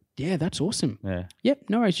 Yeah, that's awesome. Yeah. Yep,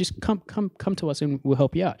 no worries. Just come to us and we'll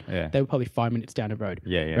help you out. Yeah. They were probably 5 minutes down the road.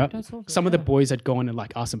 Yeah. Yeah. Right? That's awesome, Some of the boys had gone and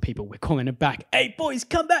like asked some people, we're calling it back. "Hey boys,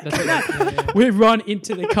 come back, come back." yeah. We run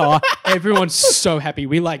into the car. Everyone's so happy.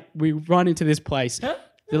 We run into this place.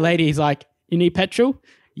 The lady's like, "You need petrol?"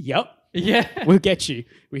 "Yep." Yeah. "We'll get you."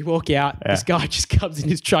 We walk out. This guy just comes in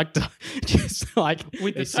his tractor, just like,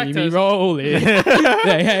 With "They the see me tractors." rolling.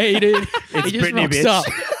 They hate it. He just Britney, rocks bitch. up.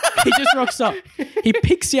 He just rocks up. He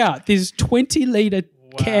picks out this 20-liter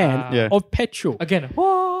can Yeah. of petrol. Again.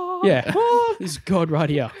 Whoa. Yeah. This is God right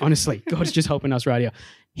here. Honestly, God's just helping us right here.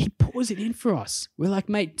 He pours it in for us. We're like,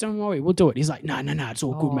 "Mate, don't worry, we'll do it." He's like, no, it's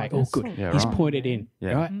all good, mate, all that's good. so Yeah, He's right. poured it in,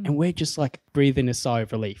 Yeah. right? And we're just like breathing a sigh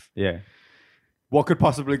of relief. Yeah. What could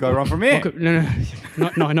possibly go wrong from here? No,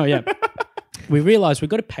 not yet. We realized we've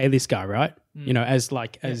got to pay this guy, right? You know, as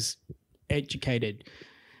educated,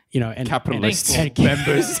 you know, and Capitalists. and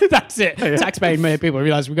members. That's it. Taxpaying people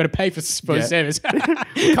realize we've got to pay for a service.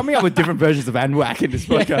 Coming up with different versions of ANWAC in this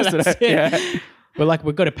podcast that's today. it. Yeah. We're like,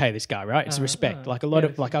 we've got to pay this guy, right? It's respect. Like a lot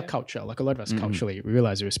of our culture, like a lot of us culturally, we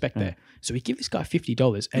realize the respect there. So we give this guy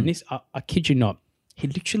 $50, and this, I kid you not, he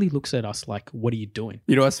literally looks at us like, "What are you doing?"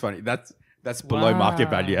 You know what's funny? That's below market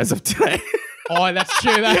value as of today. Oh, that's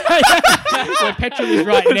true. Where petrol is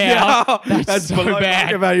right now, that's so below bad.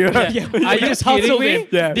 market value. Yeah. Are you just hustled kidding me? him.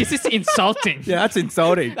 Yeah. This is insulting. Yeah, that's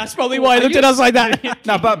insulting. That's probably why he looked at us like that.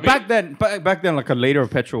 No, but back then, like a liter of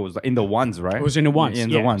petrol was in the ones, right? It was in the ones. In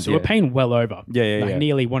yeah. the ones. So yeah. we're paying well over. Yeah. Like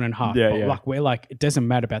nearly 1.5. Yeah, But yeah. like we're like, it doesn't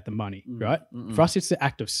matter about the money, right? For us, it's the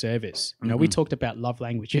act of service. You know, we talked about love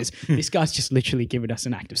languages. This guy's just literally giving us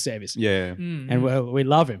an act of service. Yeah. And we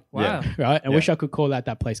love him. Wow. Right? I wish I could call out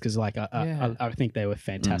that place because like I think they were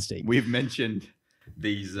fantastic. We've mentioned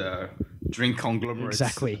these drink conglomerates.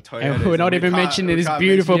 Exactly. Toyotas, And we're not we even can't- mentioning we this can't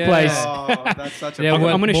beautiful mention- place. Oh, that's such a Yeah, I'm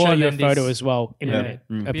well, going to show more you a than photo this. as well in a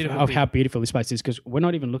minute Beautiful of thing. how beautiful this place is because we're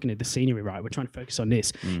not even looking at the scenery, right? We're trying to focus on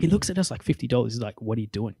this. He looks at us like $50. He's like, "What are you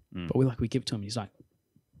doing?" But we give it to him. He's like,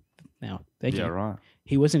 "Now, thank Yeah, you." right.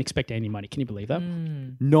 He wasn't expecting any money. Can you believe that?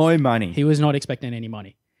 No money. He was not expecting any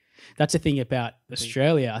money. That's the thing about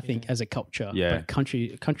Australia, I think, as a culture. Yeah. But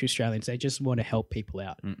country Australians, they just want to help people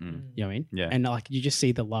out. You know what I mean? Yeah. And like you just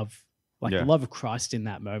see the love, like Yeah. the love of Christ in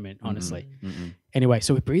that moment, honestly. Anyway,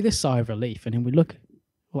 so we breathe a sigh of relief and then we look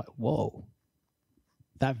like, whoa,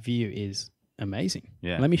 that view is amazing.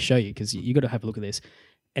 Yeah. Let me show you because you got to have a look at this.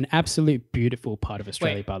 An absolute beautiful part of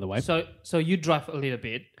Australia, Wait, by the way. So you drive a little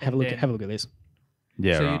bit. have a and look. then- Have a look at this.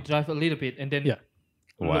 Yeah, So you right. drive a little bit and then Yeah.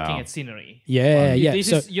 looking Wow. at scenery. Yeah, yeah. This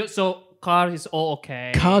So is so car is all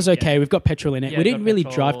okay. car's Yeah. okay. We've got petrol in it. Yeah, we didn't got really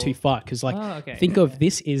petrol. drive too far because, like, Oh, okay. think of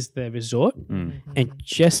this is the resort, and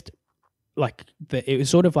just like it was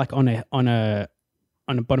sort of like on a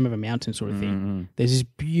bottom of a mountain sort of thing. There's this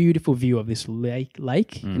beautiful view of this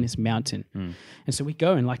lake and this mountain, and so we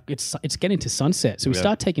go and like it's getting to sunset. So we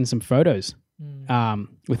start taking some photos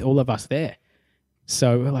with all of us there.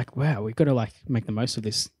 So we're like, wow, we've got to like make the most of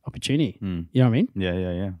this opportunity. You know what I mean?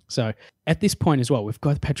 Yeah. So at this point as well, we've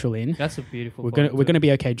got the petrol in. That's a beautiful. We're photo gonna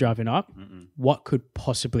be okay driving up. What could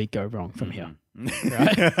possibly go wrong from here?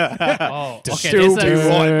 Right? Oh, okay. still that's be a-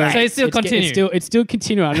 right back. So it's still continue. It's still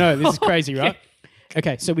continuing. I know this is crazy, right?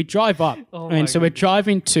 Okay, so we drive up, Oh my and so we're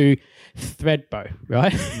driving to Thredbo,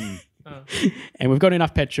 right? And we've got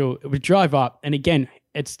enough petrol. We drive up, and again,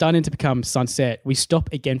 it's starting to become sunset. We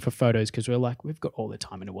stop again for photos because we're like, we've got all the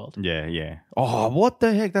time in the world. Yeah. Oh, what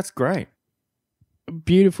the heck? That's great.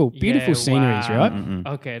 Beautiful Yeah, sceneries, wow. right?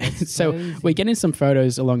 Okay. That's So crazy. we're getting some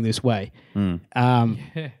photos along this way.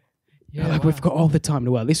 Yeah, Like we've got all the time in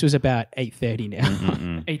the world. This was about 8:30 now.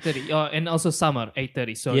 8:30. Oh, and also summer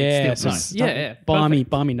 8:30. So Yeah, it's still so fine. it's Yeah.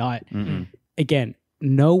 balmy night. Again,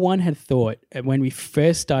 no one had thought when we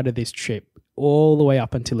first started this trip, all the way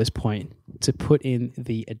up until this point, to put in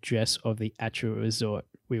the address of the actual resort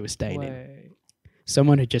we were staying in. Wait.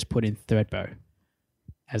 someone had just put in Thredbo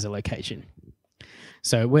as a location.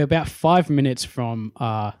 So we're about 5 minutes from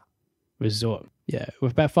our resort. Yeah, we're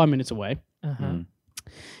about 5 minutes away. Uh-huh.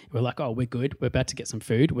 We're like, oh, we're good. We're about to get some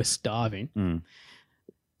food. We're starving. Mm.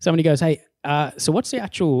 Somebody goes, hey, so what's the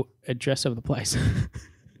actual address of the place?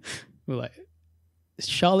 We're like,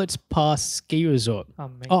 Charlotte's Pass Ski Resort.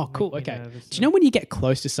 Oh, cool. Okay. Do you know when you get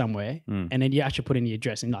close to somewhere and then you actually put in the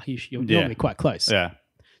address and like you're normally quite close? Yeah.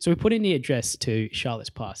 So we put in the address to Charlotte's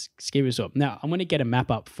Pass Ski Resort. Now, I'm going to get a map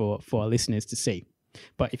up for our listeners to see.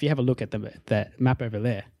 But if you have a look at the map over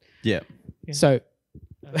there. Yeah. So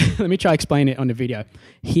let me try explain it on the video.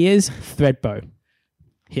 Here's Thredbo.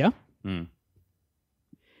 Here. Mm.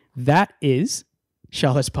 That is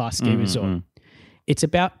Charlotte's Pass Ski Resort. It's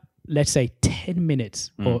about, let's say, 10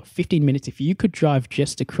 minutes or 15 minutes if you could drive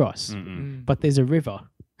just across. But there's a river.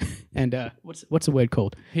 And what's the word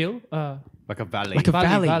called? Hill? Like a valley. Like a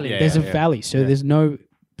valley. Yeah, There's a valley. So there's no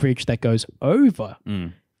bridge that goes over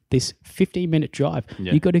this 15-minute drive.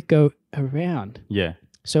 Yeah. You got to go around. Yeah.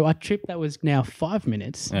 So our trip that was now 5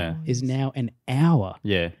 minutes is now an hour.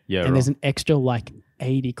 Yeah. Yeah. And there's an extra like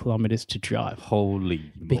 80 kilometers to drive.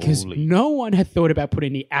 Holy Because moly. no one had thought about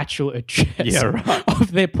putting the actual address right.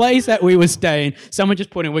 of their place that we were staying. Someone just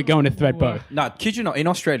put in, we're going to Thredbo. No, kid you not, in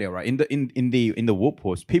Australia, right? In the Whoop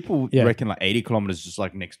Horse, people reckon like 80 kilometers just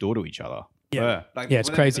like next door to each other. Yeah. Like, Yeah, it's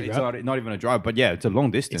crazy, It's right? not even a drive, but yeah, it's a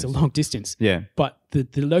long distance. It's a long distance. Yeah. But the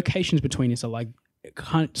locations between us are like, I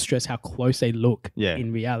can't stress how close they look Yeah.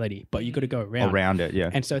 in reality, but you got to go around. Around it,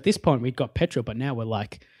 yeah. And so at this point, we'd got petrol, but now we're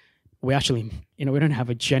like, we actually, we don't have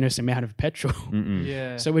a generous amount of petrol.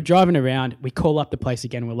 Yeah. So we're driving around. We call up the place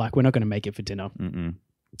again. We're like, we're not going to make it for dinner.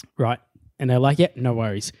 Right. And they're like, yeah, no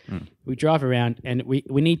worries. We drive around and we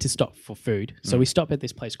need to stop for food. So we stop at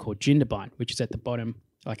this place called Jindabyne, which is at the bottom,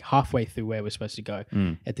 like halfway through where we're supposed to go,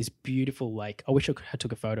 at this beautiful lake. I wish I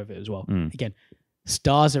took a photo of it as well. Again,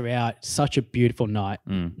 stars are out. Such a beautiful night.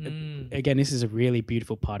 Again, this is a really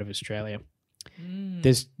beautiful part of Australia.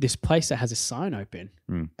 There's this place that has a sign open.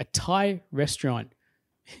 A Thai restaurant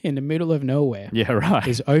in the middle of nowhere Yeah, right.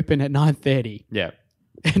 is open at 9:30 Yeah.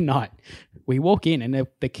 at night. We walk in and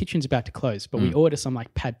the kitchen's about to close, but we order some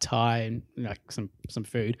like pad thai and like some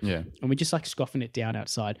food. Yeah. And we just like scoffing it down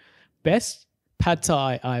outside. Best pad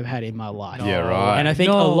thai I've had in my life. Yeah, right. And I think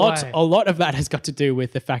No way. a lot of that has got to do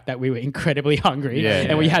with the fact that we were incredibly hungry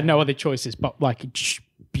and we had no other choices but like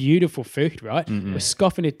beautiful food, right? We're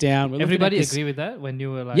scoffing it down. We're looking Everybody at this- agree with that when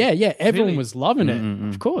you were like, Yeah, everyone Really? was loving it,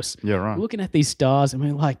 of course. Yeah, right. We're looking at these stars and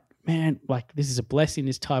we're like, man, like this is a blessing.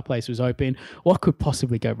 This Thai place was open. What could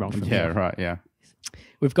possibly go wrong from Yeah, here? right, yeah.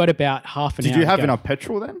 We've got about half an hour. Did you to have go. enough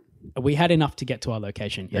petrol then? We had enough to get to our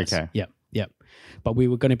location. Yes. Okay. Yep. But we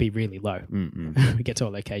were going to be really low. We get to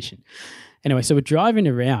our location. Anyway, so we're driving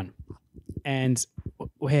around, and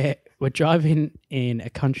we're driving in a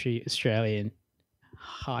country Australian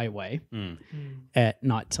highway at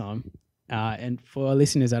nighttime. And for our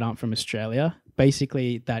listeners that aren't from Australia,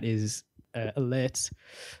 basically that is alerts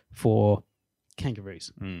for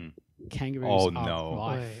kangaroos. Kangaroos Oh, are no.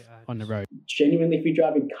 rife on the road. Genuinely, if you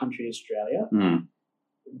drive in country Australia,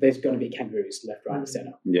 there's going to be kangaroos left, right, and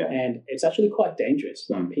centre. Yeah. And it's actually quite dangerous.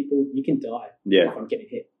 Like people, you can die Yeah. from getting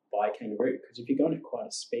hit by a kangaroo because if you're going at quite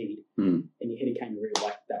a speed and you hit a kangaroo,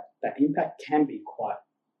 like that impact can be quite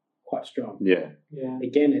strong. Yeah.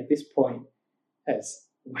 Again, at this point, as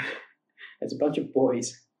a bunch of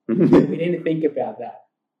boys, we didn't think about that.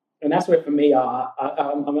 And that's where, for me, I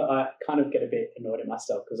kind of get a bit annoyed at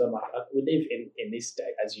myself because I'm like, we live in this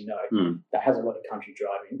state, as you know, that has a lot of country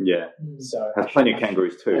driving. Yeah. So Has plenty of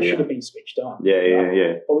kangaroos too. I should Yeah. have been switched on. Yeah,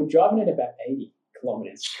 yeah. But we're driving at about 80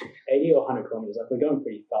 kilometers, 80 or 100 kilometers. Like we're going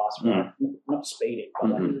pretty fast, right? Not speeding,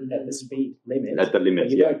 but like at the speed limit. At the limit,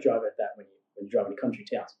 But you yeah. don't drive at that when you're driving in country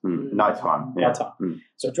towns. Nighttime. Yeah. Nighttime.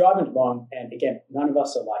 So driving along, and again, none of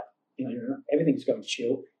us are like, everything's going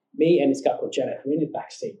chill. Me and this guy called Janet, we're in the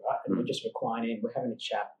back seat, right? And we're just reclining, we're having a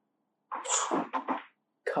chat.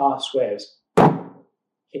 Car swerves.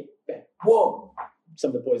 Hit, bang. Whoa! Some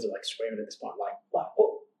of the boys are like swearing at this point, like,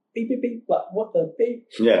 whoa, beep, beep, beep, like, what the beep?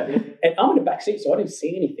 Yeah. And I'm in the back seat, so I didn't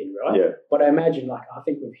see anything, right? Yeah. But I imagine, like, I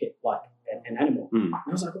think we've hit, like, an animal. And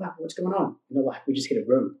I was like, what's going on? And they're like, we just hit a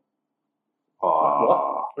room.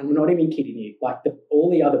 Oh. What? I'm not even kidding you. Like, all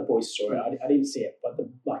the other boys saw it. I didn't see it, but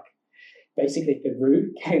basically the roo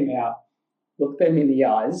came out, looked them in the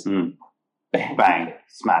eyes, bang. Bang.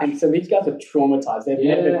 Smash. And so these guys are traumatized. They've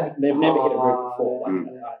never hit a roo before.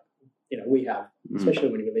 We have, especially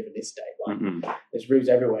when we live in this state. Like, there's roos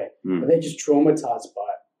everywhere, but they're just traumatized by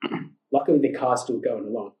it. Luckily, the car's still going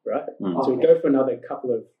along, right? So we go for another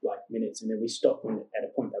couple of minutes, and then we stop at a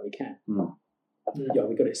point that we can. Yo,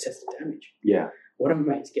 we got to assess the damage. Yeah. One of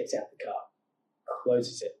my mates gets out the car,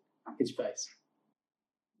 closes it, his face.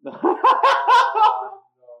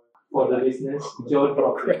 For the business, jaw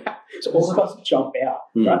dropping. Crap. So all of us jump out,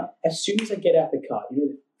 Mm. right? As soon as I get out the car,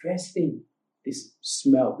 the first thing, this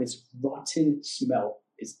smell, this rotten smell,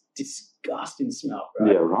 this disgusting smell,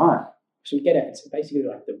 right? right. So we get out, it's basically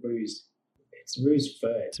like the ruse. It's ruse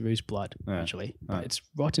fur. It's ruse blood, Yeah. actually. Right. But it's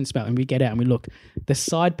rotten smell. And we get out and we look. The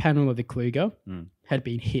side panel of the Kluger had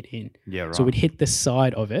been hit in. Yeah, right. So we'd hit the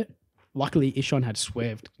side of it. Luckily, Ishon had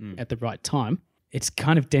swerved at the right time. It's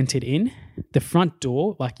kind of dented in. The front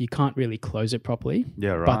door, like you can't really close it properly.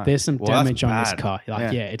 Yeah, right. But there's some Well, that's damage on this bad. car.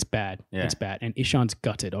 Like, Yeah. it's bad. Yeah. It's bad. And Ishon's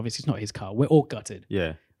gutted. Obviously, it's not his car. We're all gutted.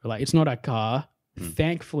 Yeah. We're like, it's not our car.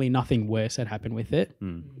 Thankfully, nothing worse had happened with it.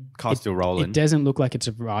 Car's still rolling. It doesn't look like it's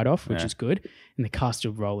a write-off, which Yeah. is good. And the car's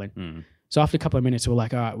still rolling. So after a couple of minutes, we're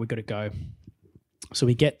like, all right, we've got to go. So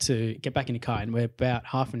we get back in the car, and we're about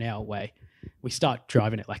half an hour away. We start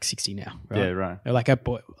driving at like 60 now, right? Yeah, right. They're like,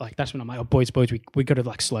 that's when I'm like, oh, boys, we got to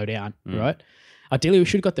like slow down, right? Ideally, we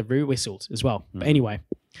should have got the rear whistles as well. But anyway,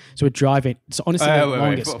 so we're driving. So honestly, the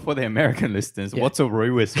longest. For the American listeners, what's a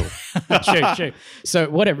rear whistle? True. So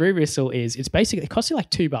what a rear whistle is, it's basically, it costs you like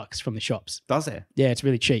 $2 from the shops. Does it? Yeah, it's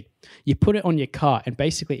really cheap. You put it on your car, and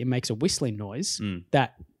basically it makes a whistling noise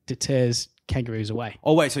that deters kangaroos away.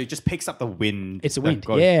 Oh wait, so it just picks up the wind. It's a that wind.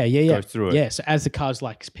 goes- Yeah. Goes through it. Yeah, so as the car's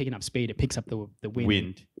like picking up speed, it picks up the wind.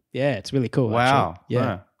 Wind. Yeah, it's really cool. Wow. Actually.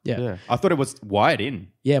 Yeah. Yeah. I thought it was wired in.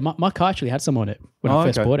 Yeah, my car actually had some on it when Oh, I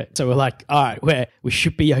first okay. bought it. So we're like, all right, we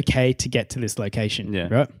should be okay to get to this location. Yeah.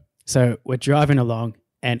 Right? So we're driving along,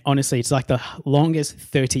 and honestly, it's like the longest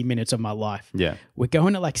 30 minutes of my life. Yeah. We're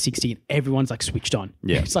going at like 60 and everyone's like switched on.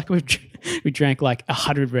 Yeah. It's like we drank like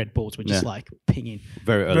 100 Red Bulls. We're just Yeah. like pinging.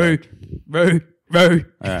 Very early. Row.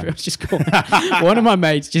 It was just cool. One of my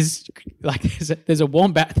mates just like there's a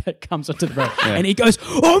wombat that comes onto the road and he goes,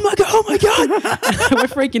 oh my god. We're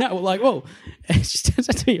freaking out. We're like, whoa. And it just turns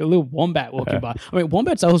out to be a little wombat walking by. I mean,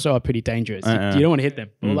 wombats also are pretty dangerous. You don't want to hit them.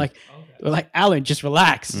 We're like, Alan, just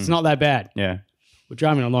relax. It's not that bad. Yeah. We're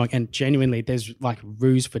driving along, and genuinely, there's like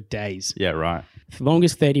ruse for days. Yeah, right. The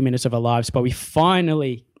longest 30 minutes of our lives, but we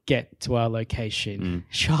finally get to our location,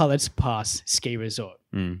 Charlotte's Pass Ski Resort.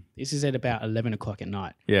 This is at about 11 o'clock at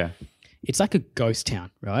night. Yeah. It's like a ghost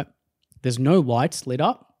town, right? There's no lights lit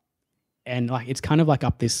up, and like it's kind of like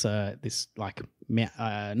up this like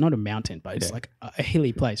not a mountain, but it's like a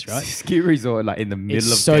hilly place, right? Ski resort like in the middle It's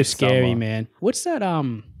of so dead scary, summer. man. What's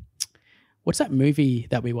that movie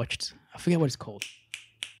that we watched? I forget what it's called.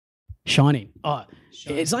 Shining. Oh,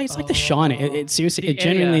 it's like The Shining. It seriously, The it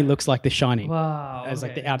genuinely area. looks like The Shining. Wow. As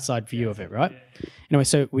like okay. the outside view of it, right? Anyway,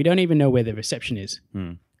 so we don't even know where the reception is.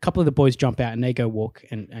 A couple of the boys jump out and they go walk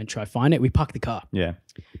and try to find it. We park the car. Yeah.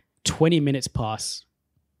 20 minutes pass,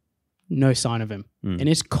 no sign of him. And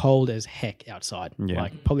it's cold as heck outside, Yeah.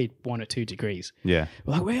 like probably 1 or 2 degrees. Yeah.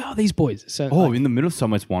 We're like, where are these boys? So Oh, like, in the middle of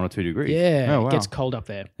summer, it's 1 or 2 degrees. yeah, Oh, wow. it gets cold up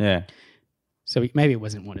there. Yeah. So maybe it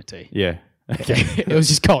wasn't 1 or 2. Yeah. Okay. It was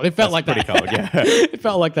just cold. It felt like pretty that. cold, yeah. It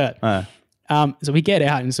felt like that. So we get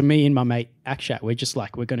out, and so me and my mate Akshat, we're just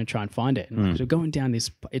like, we're going to try and find it. And so we're going down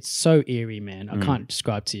this. It's so eerie, man. I can't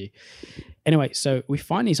describe to you. Anyway, so we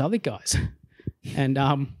find these other guys, and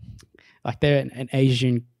like they're an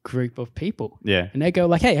Asian group of people. Yeah. And they go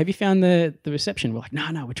like, hey, have you found the reception? We're like,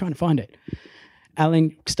 no, we're trying to find it.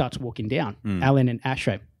 Alan starts walking down, Alan and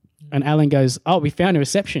Ashray. And Alan goes, oh, we found a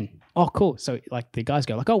reception. Oh, cool. So like the guys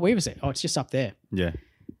go like, oh, where is it? Oh, it's just up there. Yeah.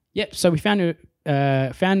 Yep. So we found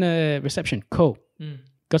a reception. Cool.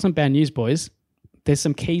 Got some bad news, boys. There's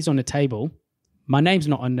some keys on the table. My name's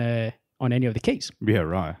not on any of the keys. Yeah,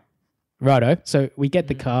 right. Righto. So we get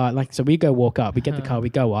the car. So we go walk up. We get the car. We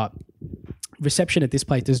go up. Reception at this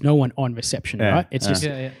place. There's no one on reception, Yeah, right? It's just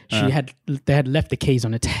Yeah. they had left the keys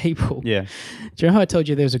on the table. Yeah. Do you know how I told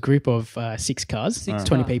you there was a group of 6 cars,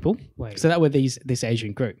 20 people? Wait. So that were this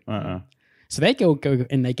Asian group. So they go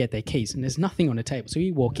and they get their keys, and there's nothing on the table. So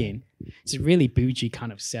you walk in. It's a really bougie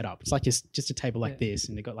kind of setup. It's like just a table like this,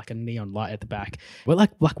 and they got like a neon light at the back. We're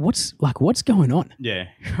like what's going on, Yeah.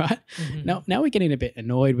 right? Now we're getting a bit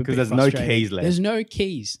annoyed Because there's no keys left. There's no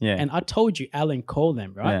keys. Yeah. And I told you, Alan called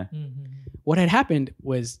them, right? Yeah. What had happened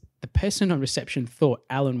was the person on reception thought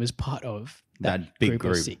Alan was part of That big of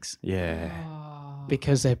group. 6 Yeah.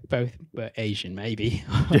 because they both were Asian, maybe.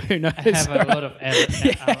 Who knows? I have a lot of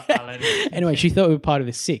Alan. Anyway, she thought we were part of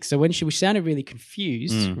the 6. So when she sounded really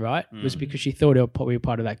confused, right, was because she thought we were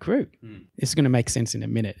part of that group. This is going to make sense in a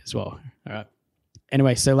minute as well. All right.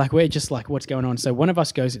 Anyway, so like we're just like, what's going on? So one of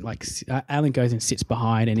us goes like, Alan goes and sits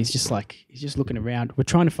behind, and he's just looking around. We're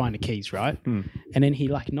trying to find the keys, right? And then he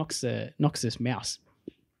like knocks this mouse.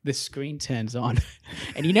 The screen turns on,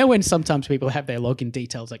 and you know when sometimes people have their login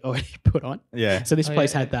details like already put on. Yeah. So this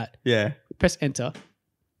place had that. Yeah. Press enter.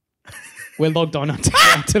 We're logged on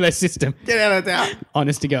onto their system. Get out of town.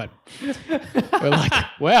 Honest to God. We're like,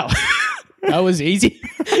 wow, that was easy.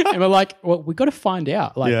 And we're like, well, we got to find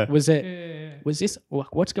out. Like, was this,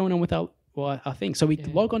 what's going on with our thing? So we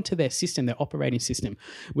log onto their system, their operating system.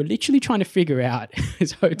 We're literally trying to figure out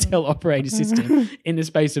his hotel operating system in the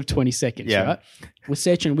space of 20 seconds, right? We're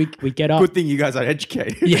searching, we get up. Good thing you guys are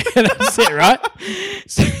educated. Yeah, that's it, right?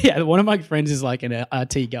 So yeah, one of my friends is like an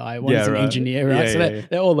RT guy, one is an engineer, right? Yeah, so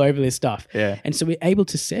they're all over this stuff. Yeah. And so we're able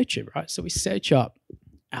to search it, right? So we search up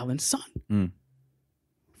Alan's son,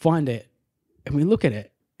 find it, and we look at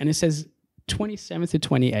it, and it says 27th to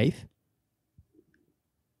 28th.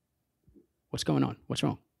 What's going on? What's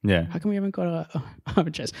wrong? Yeah. How come we haven't got a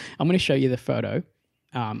address? I'm going to show you the photo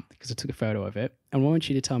because I took a photo of it. And I want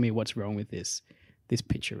you to tell me what's wrong with this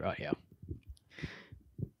picture right here.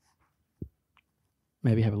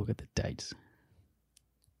 Maybe have a look at the dates.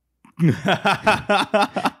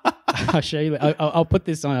 I'll show you. I'll put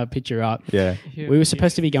this on a picture up. Yeah. We were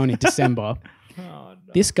supposed to be going in December.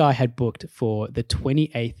 This guy had booked for the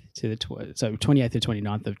 28th to the 28th to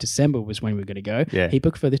 29th of December was when we were going to go. Yeah. He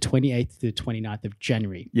booked for the 28th to the 29th of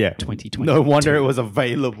January. Yeah. 2020. No wonder it was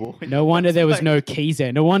available. No wonder there was no keys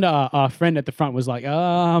there. No wonder our friend at the front was like,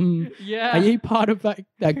 are you part of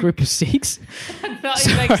that group of 6? Makes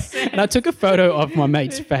sense. And I took a photo of my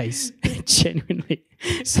mate's face. Genuinely,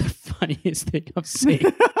 it's the funniest thing I've seen.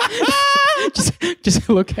 just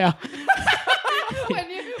look how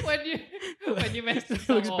when you messed it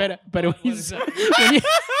looks up, better. But what when is you, that?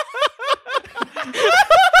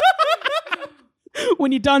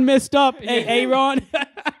 when you done messed up, hey Aaron.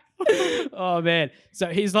 Oh man. So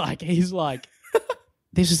he's like,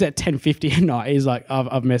 this was at 10:50 at night. He's like,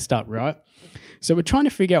 I've messed up, right? So we're trying to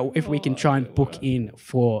figure out if we can try and book in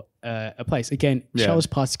for a place. Again, Charles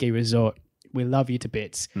Pass Ski Resort. We love you to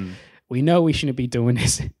bits. We know we shouldn't be doing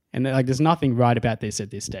this. And like, there's nothing right about this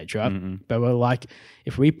at this stage, right? But we're like,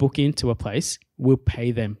 if we book into a place, we'll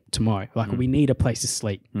pay them tomorrow. Like, we need a place to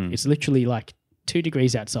sleep. It's literally like 2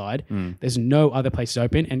 degrees outside. There's no other places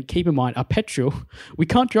open. And keep in mind, our petrol, we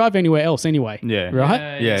can't drive anywhere else anyway. Yeah.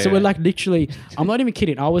 Right? Yeah. So we're like, literally, I'm not even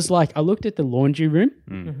kidding. I was like, I looked at the laundry room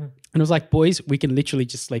and I was like, boys, we can literally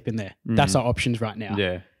just sleep in there. That's our options right now.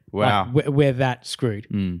 Yeah. Wow. Like, we're that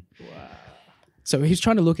screwed. So he's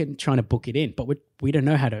trying to book it in, but we don't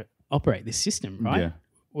know how to operate this system, right? Yeah.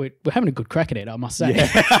 We're having a good crack at it, I must say.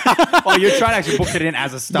 Oh, you're trying to actually book it in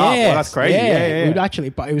as a start. Yes, Well, that's crazy. Yeah. We'd actually,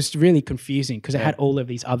 but it was really confusing because it had all of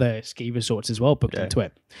these other ski resorts as well booked into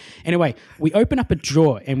it. Anyway, we open up a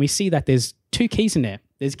drawer and we see that there's 2 keys in there.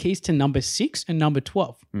 There's keys to number 6 and number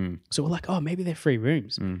 12. So we're like, oh, maybe they're free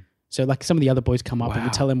rooms. So like some of the other boys come up and we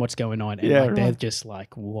tell them what's going on. And they're just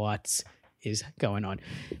like, what is going on?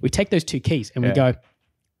 We take those 2 keys and we go,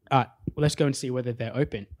 all right, well, let's go and see whether they're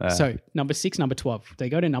open. So number 6, number 12. They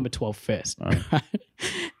go to number 12 first.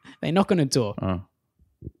 They knock on a door.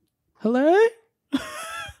 Hello?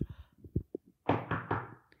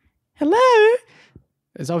 Hello?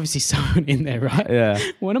 There's obviously someone in there, right? Yeah.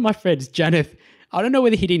 One of my friends, Janeth, I don't know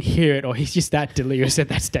whether he didn't hear it or he's just that delirious at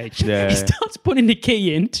that stage. Yeah. He starts putting the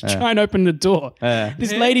key in to try and open the door.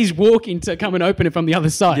 This lady's walking to come and open it from the other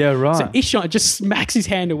side. Yeah, right. So Ishan just smacks his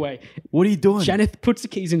hand away. What are you doing? Janeth puts the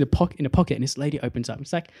keys in the pocket, and this lady opens up.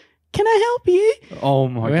 It's like, "Can I help you?" Oh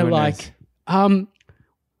my We're goodness. like,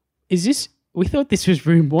 "Is this? We thought this was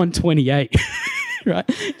room 128,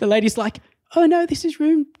 right?" The lady's like, "Oh no, this is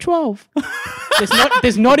room 12."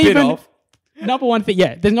 There's not Bit even. off. Number one thing,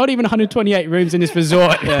 there's not even 128 rooms in this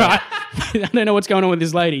resort, right? I don't know what's going on with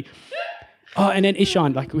this lady. Oh, and then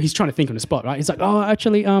Ishan, like, he's trying to think on the spot, right? He's like, oh,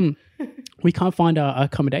 actually, we can't find our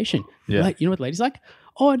accommodation. Yeah. Like, you know what the lady's like?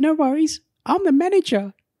 Oh, no worries. I'm the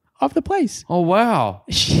manager of the place. Oh, wow.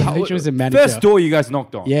 She was a manager. First door you guys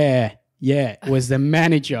knocked on. Yeah, was the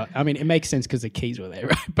manager. I mean, it makes sense because the keys were there,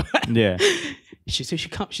 right? But Yeah.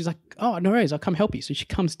 she's like, oh, no worries, I'll come help you. So she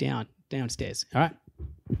comes downstairs, all right?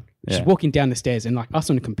 She's Yeah. walking down the stairs and like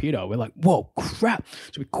us on the computer, we're like, whoa, crap.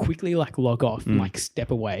 So we quickly like log off and like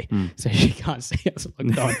step away so she can't see us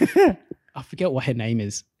logged on. I forget what her name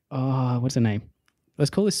is. Oh, what's her name?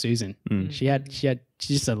 Let's call her Susan. She's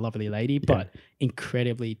just a lovely lady, but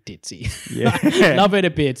incredibly ditzy. Yeah. Love her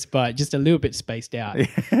to bits, but just a little bit spaced out,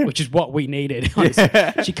 which is what we needed. Honestly.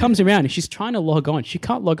 She comes around and she's trying to log on. She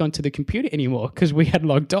can't log on to the computer anymore because we had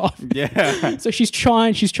logged off. Yeah. So she's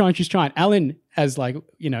trying. as like,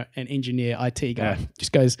 an engineer IT guy,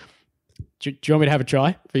 just goes, do you want me to have a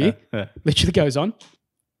try for you? Literally goes on,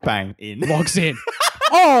 Bang in. logs in.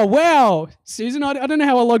 Oh, wow. Susan, I don't know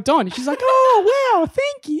how I logged on. She's like, oh, wow,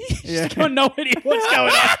 thank you. She's got no idea what's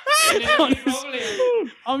going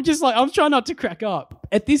on. I'm just like, I'm trying not to crack up.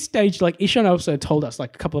 At this stage, like Ishan also told us,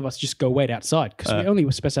 like a couple of us just go wait outside because we only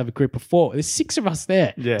were supposed to have a group of 4. There's 6 of us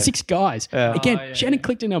there, 6 guys. Again, she hadn't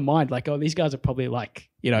clicked in her mind like, oh, these guys are probably like,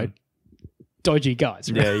 dodgy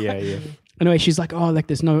guys. Right? Yeah. Anyway, she's like, oh, like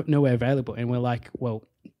there's nowhere available. And we're like, well,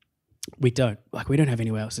 we don't have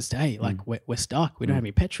anywhere else to stay. Like we're stuck. We don't have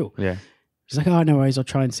any petrol. Yeah. She's like, oh, no worries. I'll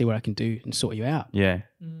try and see what I can do and sort you out. Yeah.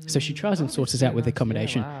 So she tries and sorts us out with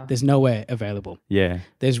accommodation. There's nowhere available. Yeah.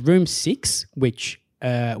 There's room 6, which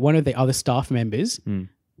one of the other staff members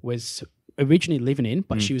was originally living in,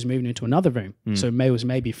 but she was moving into another room. So May was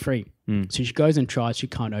maybe free. So she goes and tries. She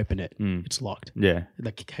can't open it. It's locked. Yeah.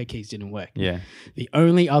 Like her keys didn't work. Yeah. The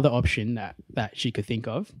only other option that she could think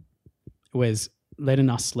of was letting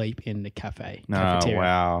us sleep in the cafeteria. Oh,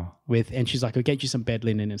 wow. And she's like, I'll get you some bed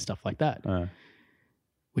linen and stuff like that.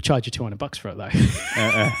 We charge you $200 for it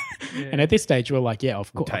though. And at this stage, we're like, yeah,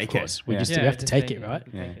 of course. Take of course. it. We Yeah. just we have to take it, right?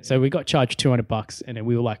 Yeah. So we got charged $200 and then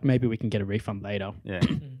we were like, maybe we can get a refund later. Yeah.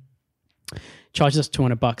 Charges us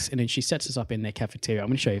 $200 and then she sets us up in their cafeteria. I'm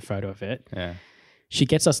going to show you a photo of it. Yeah. She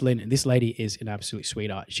gets us linen. This lady is an absolute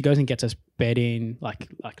sweetheart. She goes and gets us bedding, like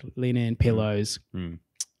linen, pillows.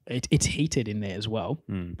 It's heated in there as well.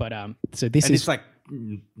 But so this And is it's like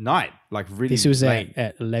night, like really this was late.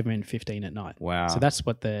 at 11:15 at night. Wow. So that's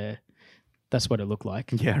what it looked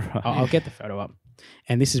like. Yeah, right. I'll get the photo up.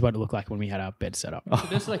 And this is what it looked like when we had our bed set up. So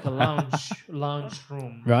there's like a lounge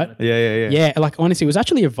room. Right? Yeah. Yeah, like honestly, it was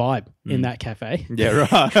actually a vibe in that cafe. Yeah,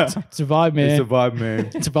 right. It's a vibe, man. It's a vibe, man.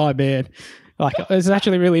 It's a vibe, man. Like it's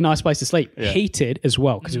actually a really nice place to sleep. Yeah. Heated as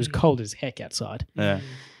well because it was cold as heck outside. Yeah.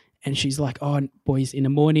 And she's like, oh, boys, in the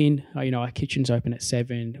morning, our kitchen's open at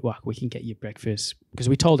 7. Like, we can get you breakfast. Because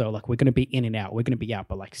we told her, like, we're going to be in and out. We're going to be out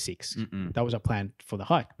by like 6. That was our plan for the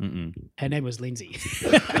hike. Her name was Lindsay.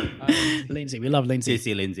 Lindsay. We love Lindsay.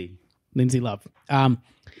 Sissy Lindsay. Lindsay Love.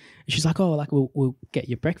 She's like, oh, like, we'll get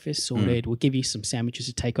your breakfast sorted. We'll give you some sandwiches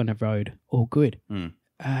to take on the road. All good.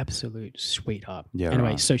 Absolute sweetheart. Yeah, anyway,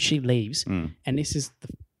 right. so she leaves. And this is the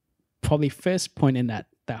probably first point in that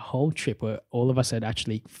whole trip where all of us had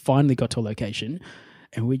actually finally got to a location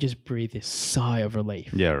and we just breathed this sigh of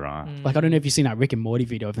relief. Yeah, right. Like, I don't know if you've seen that Rick and Morty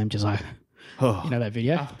video of them just like, that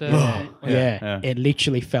video? After Yeah. It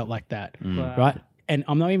literally felt like that, right? And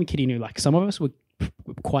I'm not even kidding you. Like, some of us were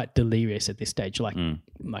quite delirious at this stage. Like,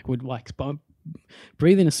 would like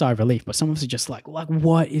breathing a sigh of relief, but some of us are just like,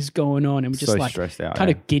 what is going on? And we're just So like stressed out, kind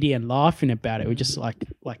of giddy and laughing about it. We're just like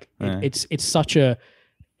it's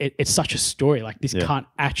such a story. Like, this can't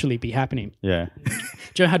actually be happening. Yeah.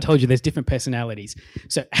 Do you know how I told you there's different personalities?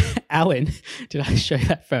 So Alan, did I show you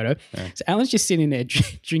that photo? So Alan's just sitting there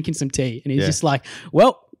drinking some tea and he's just like,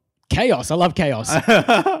 well, chaos. I love chaos.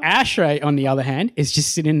 Ashray, on the other hand, is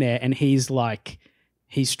just sitting there and he's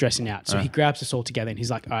stressing out. So he grabs us all together and he's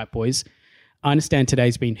like, all right, boys, I understand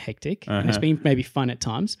today's been hectic and it's been maybe fun at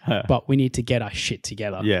times, but we need to get our shit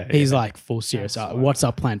together. Yeah, He's like, full serious. What's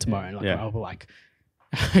our plan tomorrow? And we're like,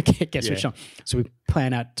 get switched on. So we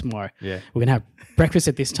plan out tomorrow. Yeah. We're gonna have breakfast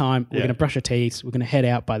at this time. We're gonna brush our teeth. We're gonna head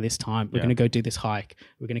out by this time. We're gonna go do this hike.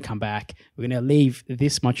 We're gonna come back. We're gonna leave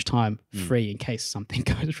this much time free in case something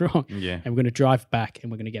goes wrong. Yeah. And we're gonna drive back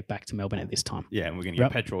and we're gonna get back to Melbourne at this time. Yeah, and we're going to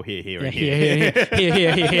get petrol here, Yeah, and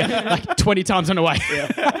here, like 20 times on the way.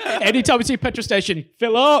 Anytime we see a petrol station,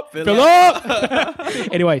 fill up.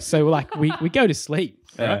 Anyway, so we go to sleep,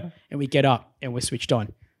 right? And we get up and we're switched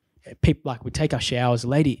on. People we take our showers.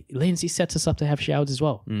 Lindsay sets us up to have showers as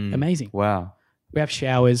well. Amazing. Wow. We have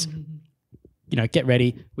showers. Get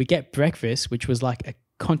ready. We get breakfast, which was like a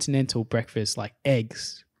continental breakfast, like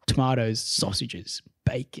eggs, tomatoes, sausages,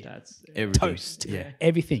 bacon, Everything. toast, Yeah.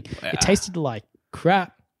 everything. It tasted like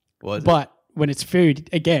crap, Was it? but when it's food,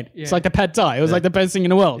 again, it's like the pad thai. It was like the best thing in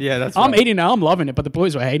the world. Yeah, that's I'm right. eating it. I'm loving it, but the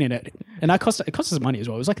boys were hating it. And it cost us money as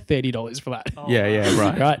well. It was like $30 for that. Yeah,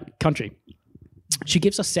 right. Right? Country. She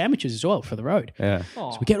gives us sandwiches as well for the road. Yeah.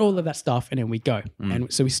 So we get all of that stuff and then we go.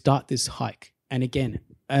 And so we start this hike. And again,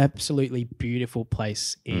 absolutely beautiful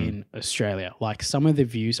place in Australia. Like, some of the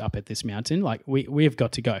views up at this mountain, like we have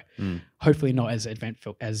got to go. Hopefully not as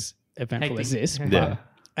eventful as this, but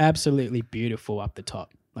absolutely beautiful up the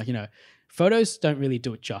top. Like, photos don't really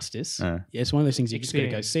do it justice. It's one of those things you just got to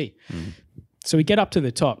go see. So we get up to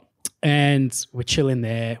the top and we're chilling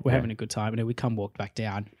there. We're having a good time. And then we come walk back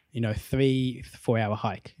down, 3-4 hour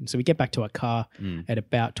hike. And so we get back to our car at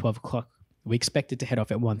about 12 o'clock We expected to head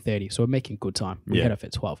off at 1:30, so we're making good time. We Yeah. head off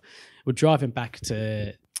at 12. We're driving back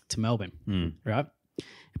to Melbourne, right?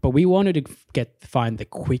 But we wanted to find the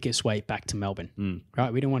quickest way back to Melbourne,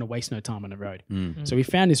 right? We didn't want to waste no time on the road. So we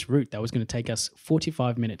found this route that was going to take us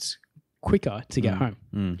 45 minutes quicker to get home.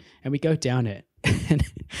 And we go down it. And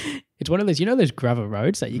it's one of those, those gravel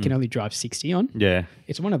roads that you can only drive 60 on? Yeah.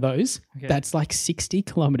 It's one of those that's like 60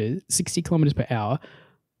 kilometers per hour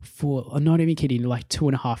for, I'm not even kidding, like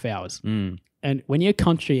 2.5 hours. And when you're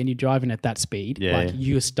country and you're driving at that speed,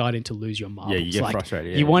 you're starting to lose your marbles. Yeah, you get like,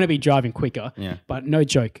 frustrated. You want to be driving quicker. Yeah. But no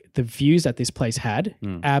joke, the views that this place had,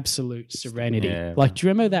 absolute serenity. Yeah. Like, do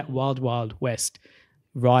you remember that Wild Wild West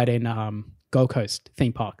ride in Gold Coast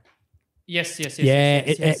theme park? Yes.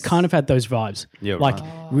 It kind of had those vibes. Yeah, like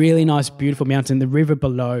really nice, beautiful mountain, the river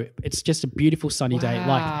below. It's just a beautiful sunny day.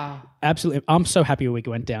 Like absolutely, I'm so happy we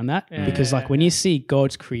went down that because like when you see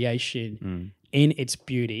God's creation in its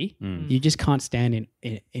beauty, you just can't stand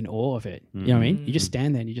in awe of it. You know what I mean? You just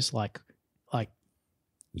stand there and you just like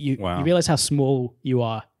you realize how small you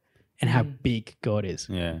are and how big God is.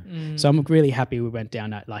 Yeah. So I'm really happy we went down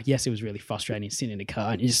that. Like, yes, it was really frustrating sitting in the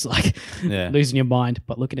car and you're just like losing your mind,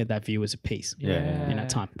 but looking at that view was a peace in that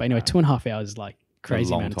time. But anyway, 2.5 hours is like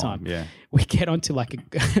crazy amount of time. Yeah. We get onto like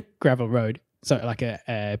a gravel road, so like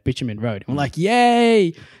a bitumen road. And we're like,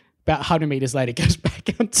 yay! About 100 meters later, it goes back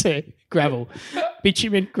onto gravel,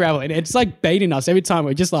 bitumen gravel. And it's like baiting us every time.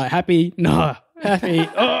 We're just like, happy, no, happy.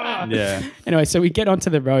 Yeah. Anyway, so we get onto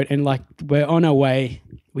the road and like we're on our way.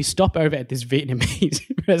 We stop over at this Vietnamese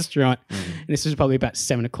restaurant. And this was probably about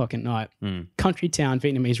 7 o'clock at night. Country town,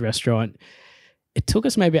 Vietnamese restaurant. It took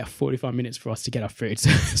us maybe about 45 minutes for us to get our food.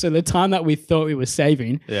 So the time that we thought we were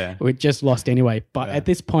saving, we just lost anyway. But at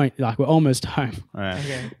this point, like we're almost home.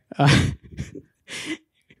 Okay.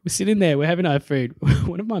 We're sitting there, we're having our food.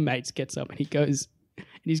 One of my mates gets up and he goes, and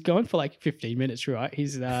he's gone for like 15 minutes, right?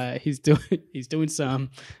 He's doing some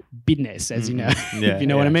business, as you know, if you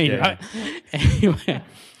know what I mean, right? Anyway,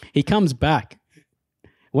 he comes back.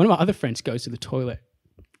 One of my other friends goes to the toilet,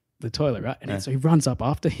 right? And so he runs up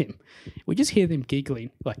after him. We just hear them giggling,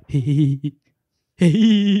 like,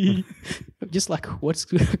 just like,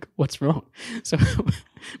 what's wrong? So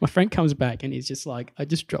my friend comes back and he's just like, I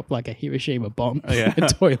just dropped like a Hiroshima bomb in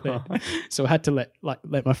the toilet. So I had to let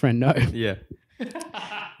my friend know. Yeah.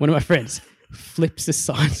 One of my friends flips the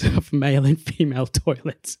signs of male and female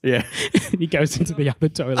toilets. Yeah. And he goes into the other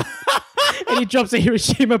toilet. And he drops a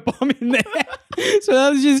Hiroshima bomb in there. So that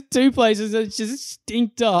was just two places that just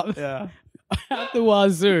stinked up out the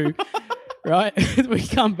wazoo. Right? We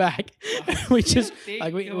come back. We just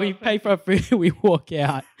like we pay for our food. We walk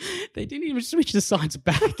out. They didn't even switch the signs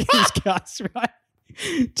back. These guys, right?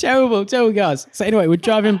 Terrible guys. So anyway, we're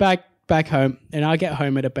driving back home, and I get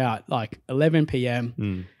home at about like 11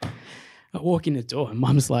 p.m. I walk in the door, and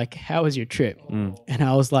Mum's like, "How was your trip?" And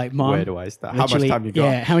I was like, "Mum, where do I start? How much time you got?"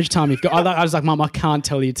 Yeah, how much time you've got? I was like, "Mum, I can't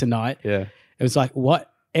tell you tonight." Yeah. It was like, what?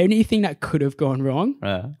 Anything that could have gone wrong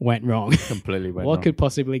went wrong. Completely went What wrong. could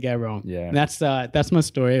possibly go wrong? Yeah. And that's my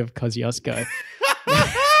story of Kosciuszko.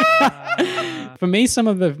 For me, some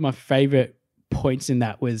of my favorite points in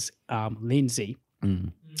that was Lindsay.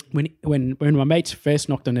 When my mates first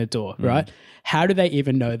knocked on her door, right? How do they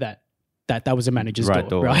even know that was a manager's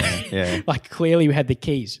door, right? Yeah. Like clearly we had the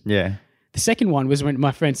keys. Yeah. The second one was when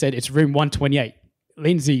my friend said it's room 128.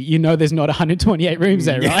 Lindsay, you know there's not 128 rooms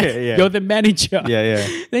there, right? Yeah. You're the manager. Yeah.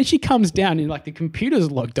 Then she comes down and like the computer's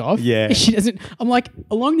logged off. Yeah. And she doesn't, I'm like,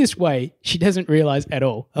 along this way, she doesn't realize at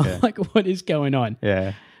all. I'm like, what is going on?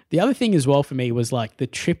 Yeah. The other thing as well for me was like the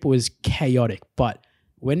trip was chaotic, but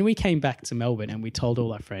when we came back to Melbourne and we told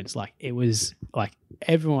all our friends, like it was like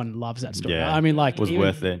everyone loves that story. Yeah. I mean, like It was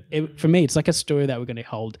worth it. For me, it's like a story that we're going to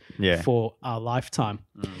hold for our lifetime.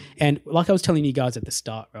 And like I was telling you guys at the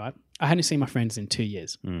start, right? I hadn't seen my friends in 2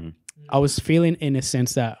 years. I was feeling in a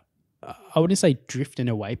sense that I wouldn't say drifting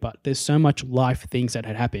away, but there's so much life things that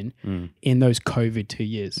had happened in those COVID 2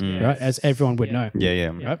 years, right? As everyone would know. Yeah.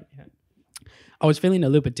 Right? I was feeling a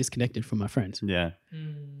little bit disconnected from my friends. Yeah.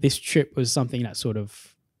 This trip was something that sort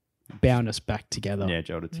of bound us back together. Yeah,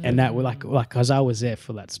 jolted. And that were like, because I was there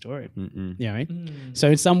for that story. You know what I mean? So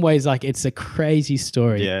in some ways, like it's a crazy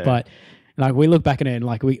story, but like we look back at it and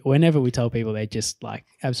like whenever we tell people, they're just like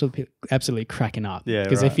absolutely cracking up. Yeah,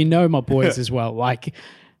 because if you know my boys as well, like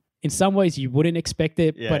in some ways you wouldn't expect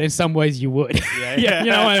it, but in some ways you would. You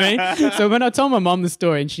know what I mean? So when I told my mom the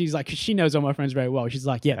story and she's like, 'cause she knows all my friends very well. She's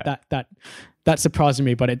like, that surprised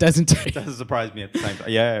me, but it doesn't. It doesn't surprise me at the same time.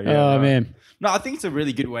 Yeah. Oh man. No, I think it's a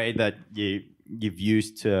really good way that you've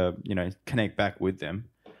used to, connect back with them.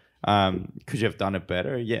 Could you have done it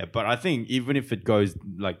better? Yeah, but I think even if it goes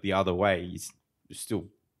like the other way, it's still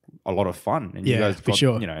a lot of fun. And you Yeah, guys for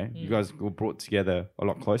sure. you know, you guys were brought together a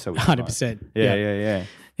lot closer. Which is nice. 100%. Yeah.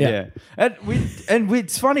 Yeah. And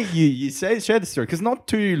it's funny you share the story because not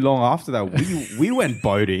too long after that we went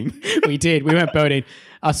boating. We did. We went boating.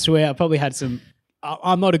 I swear, I probably had some.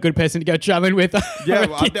 I'm not a good person to go traveling with. Yeah,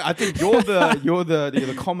 well, I think you're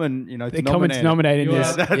the common the common denominator in You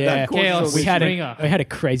this. are that Yeah, chaos we had bringer. a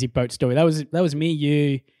crazy boat story. That was me,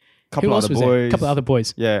 you, Couple who else other was there? A boys. couple other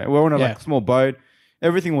boys. Yeah, we were on a Yeah. small boat.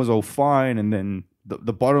 Everything was all fine, and then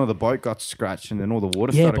the bottom of the boat got scratched, and then all the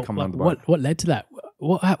water Yeah, started but coming on the boat. what led to that?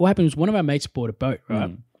 What happened was one of our mates bought a boat,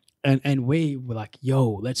 right? Mm. And we were like, "Yo,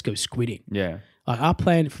 let's go squidding." Yeah, Like our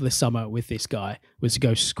plan for the summer with this guy was to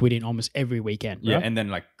go squidding almost every weekend. yeah, right? and then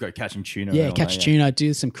like go catching tuna. yeah, and all catch that, tuna,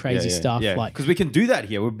 do some crazy stuff. Yeah, Like, because we can do that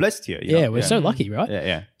here. We're blessed here. you yeah, know? we're so lucky, right?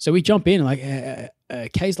 Yeah. So we jump in, like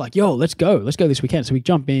Kay's like, "Yo, let's go this weekend." So we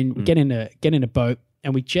jump in, we get in a boat,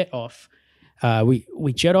 and we jet off.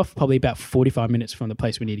 We jet off probably about 45 minutes from the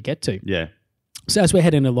place we need to get to. Yeah. So as we're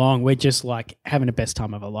heading along, we're just like having the best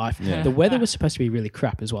time of our life. Yeah. The weather was supposed to be really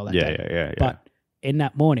crap as well that day. Yeah. But in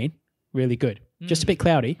that morning, really good. Just a bit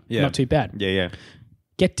cloudy, Yeah. not too bad. Yeah.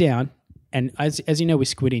 Get down, and as you know, with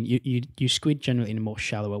squidding, you squid generally in more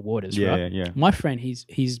shallower waters, right? Yeah. My friend,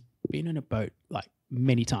 he's been on a boat like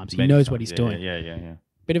many times. He Many knows times. what he's Yeah, doing. Yeah.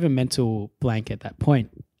 Bit of a mental blank at that point,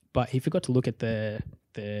 but he forgot to look at the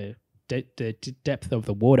depth of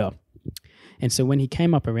the water, and so when he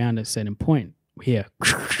came up around a certain point, here,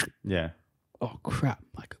 Yeah. oh crap!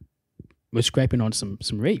 Like we're scraping on some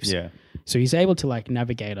reefs. Yeah. So he's able to like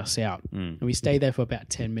navigate us out, Mm. and we stayed there for about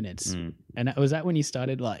 10 minutes. And was that when you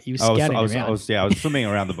started like you were I scanning was around, I was swimming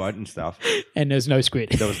around the boat and stuff. and there's no squid.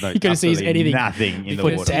 There was no you couldn't see absolutely anything. nothing in the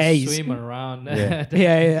for water. days. Swim around. Yeah.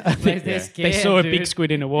 Yeah. Like, they're Yeah. scared, They saw a big dude.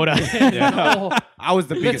 squid in the water. No. I was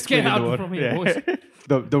the Let's biggest squid get in the out water. from here, boys.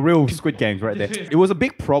 The real Squid Games right there. It was a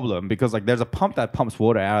big problem because like there's a pump that pumps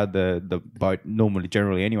water out of the boat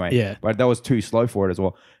generally anyway. Yeah. But that was too slow for it as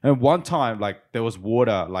well. And one time like there was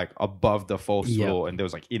water like above the false Yeah. floor and there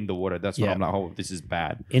was like in the water. That's when Yeah. I'm like, oh, this is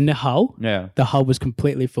bad. In the hull, Yeah. the hull was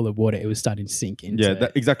completely full of water. It was starting to sink into. Yeah,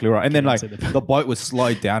 exactly right. And then like into the- the boat was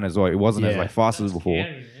slowed down as well. It wasn't as Yeah. like fast as before.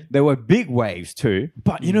 Scary, man. There were big waves too.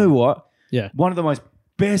 But you know what? Yeah. One of the most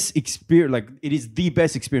best experience, like it is the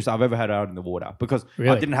best experience I've ever had out in the water because I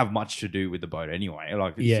Really? didn't have much to do with the boat anyway.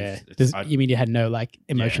 Like, it's Yeah. just- You mean you had no like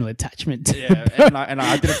emotional attachment? To yeah, and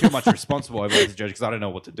I didn't feel much responsible over this judge because I don't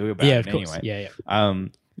know what to do about yeah, it of course. anyway. Yeah.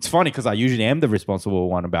 It's funny because I usually am the responsible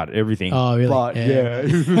one about everything. Oh, really? But Yeah.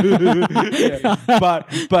 yeah.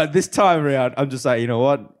 But this time around, I'm just like, you know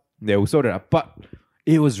what? Yeah, we'll sort it out. But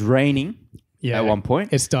it was raining Yeah. at one point,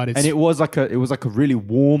 It started. and it was like a really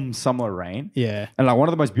warm summer rain. yeah. And like one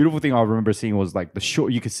of the most beautiful thing I remember seeing was like the shore.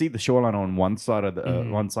 You could see the shoreline on one side of the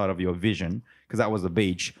one side of your vision because that was the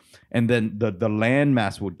beach, and then the land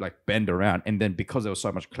mass would like bend around, and then because there was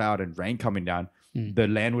so much cloud and rain coming down, the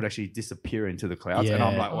land would actually disappear into the clouds. And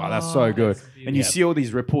I'm Yeah. like, wow, that's so good. that's And you beautiful. see all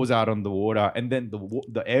these ripples out on the water, and then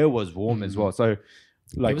the air was warm as well. So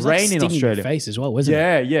like It was rain like in stinging your Australia, face as well, wasn't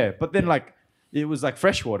it? yeah. But then like. It was like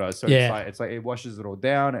fresh water, so Yeah. it's like it washes it all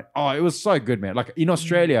down. And, oh, it was so good, man. Like in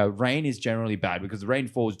Australia, rain is generally bad because the rain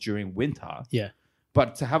falls during winter. Yeah.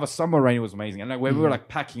 But to have a summer rain was amazing. And like when we were like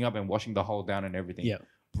packing up and washing the hull down and everything, Yeah.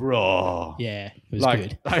 bro, Yeah. It was like,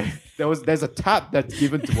 good. like there's a tap that's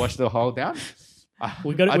given to wash the hull down.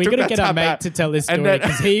 We got I to took that get our tap mate out, to tell this and story then-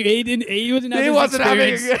 because he wasn't having He wasn't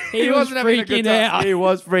having experience. he wasn't having a good freaking time. out. He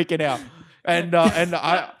was freaking out. And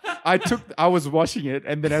I was washing it,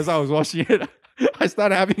 and then as I was washing it, I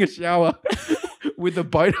started having a shower with the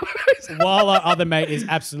boat. While our other mate is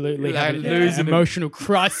absolutely Like having losing an it. emotional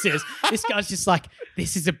crisis, this guy's just like,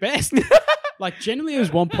 this is the best. Like, generally, there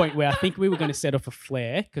was one point where I think we were going to set off a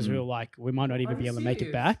flare because we were like, we might not even be able to make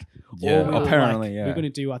it back. Yeah, Or we were apparently, like, yeah. we're going to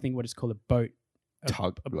do, I think, what is called a boat.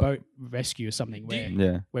 Tug, A like- boat rescue or something where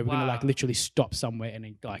Yeah. we're going to like Wow. literally stop somewhere and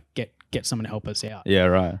then like get someone to help us out. Yeah,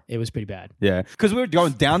 right. It was pretty bad. Yeah. Because we were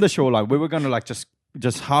going down the shoreline. We were going to like just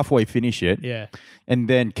halfway finish it Yeah. and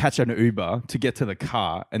then catch an Uber to get to the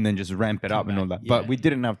car and then just ramp it up and all back, that. But yeah. we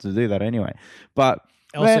didn't have to do that anyway. But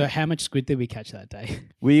Also, man, how much squid did we catch that day?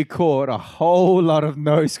 we caught a whole lot of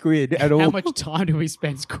no squid at all. How much time did we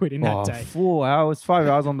spend squidding that day? 4 hours, 5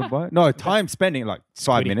 hours on the boat. No, time spending like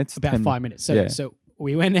 5 Squidding, minutes. About 10 5 minutes. So yeah. so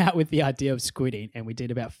we went out with the idea of squidding, and we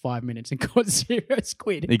did about 5 minutes and caught 0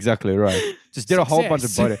 squid. Exactly right. Just did a whole bunch of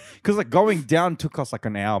Success. boating because like going down took us like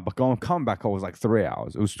an hour, but coming back was like 3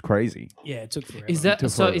 hours. It was crazy. Yeah, it took forever. Is that Too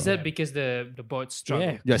so? far. Is that because the boat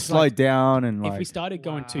struggled? Yeah, It's slow like, down and if we like started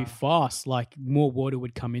going too Wow. fast, like more water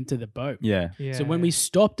would come into the boat. yeah, Yeah. So when we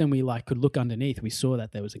stopped and we like could look underneath, we saw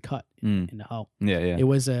that there was a cut Mm. in the hull. yeah, yeah. It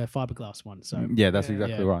was a fiberglass one. So Yeah, that's Yeah.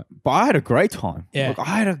 exactly Yeah. right. But I had a great time. Yeah. Look, I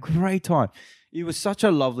had a great time. It was such a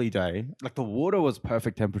lovely day. Like the water was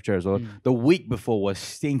perfect temperature as well. The week before was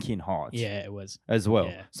stinking hot. yeah, it was. As well.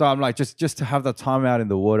 Yeah. So I'm like, just to have that time out in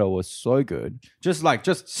the water was so good. Just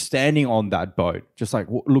standing on that boat, just like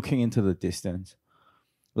looking into the distance.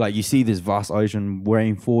 Like you see this vast ocean,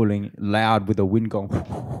 rain falling loud with the wind going.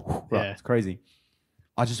 Right, Yeah. it's crazy.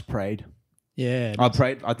 I just prayed. Yeah. I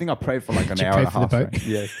prayed. I think I prayed for like an Did you hour pray and a for the half. boat?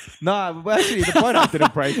 Yeah. No, but actually, the boat I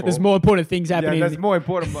didn't pray for. There's more important things Yeah, happening. there's more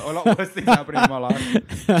important, a lot worse things happening in my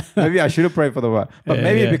life. Maybe I should have prayed for the boat, but Yeah,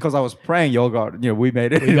 maybe yeah. because I was praying, y'all got, we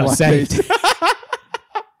made it. We in got one saved. piece.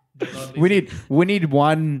 we need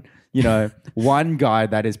one, one guy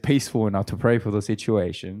that is peaceful enough to pray for the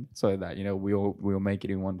situation, so that we'll make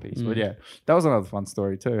it in one piece. But yeah, that was another fun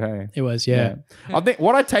story too. Hey. It was, yeah. I think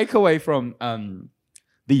what I take away from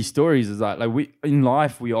these stories is that like we in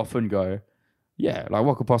life we often go, yeah, like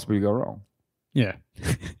what could possibly go wrong? Yeah.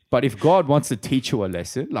 But if God wants to teach you a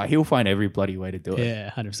lesson, like He'll find every bloody way to do it. Yeah,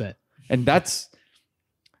 100%. And that's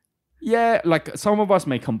like some of us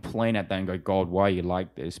may complain at that and go, God, why are you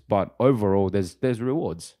like this? But overall, there's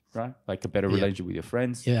rewards, right? Like a better relationship with your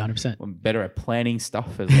friends. Yeah, 100%. I'm better at planning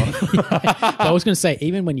stuff as well. But I was going to say,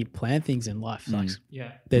 even when you plan things in life, like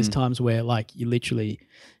Yeah. there's times where like you literally,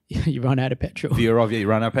 you run out of petrol. Fear of you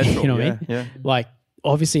run out of petrol. You know what I yeah, mean? Yeah. Like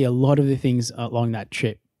obviously a lot of the things along that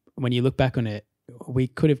trip, when you look back on it, we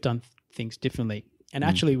could have done things differently. And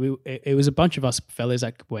actually it was a bunch of us fellas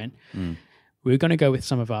that went. We were going to go with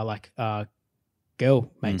some of our like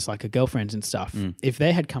girl mates, like our girlfriends and stuff. If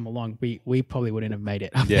they had come along, we probably wouldn't have made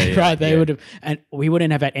it. Yeah, yeah, right. They yeah. would have, and we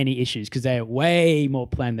wouldn't have had any issues because they're way more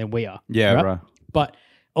planned than we are. Yeah, right. But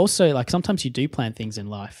also, like sometimes you do plan things in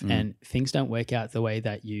life and things don't work out the way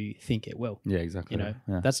that you think it will. Yeah, exactly.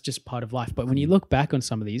 Yeah. That's just part of life. But when you look back on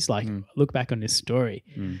some of these, like look back on this story,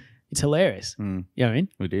 it's hilarious. You know what I mean?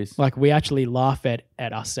 It is. Like we actually laugh at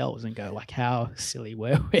ourselves and go, like, how silly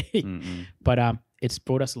were we? But it's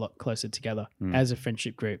brought us a lot closer together as a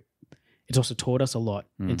friendship group. It's also taught us a lot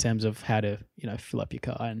in terms of how to, fill up your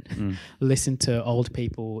car and listen to old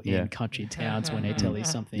people in country towns when they tell you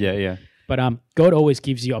something. Yeah, yeah. But God always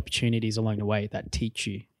gives you opportunities along the way that teach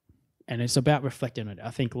you. And it's about reflecting on it. I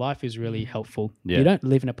think life is really helpful. Yeah. You don't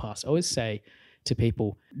live in a past. I always say to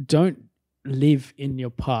people, don't live in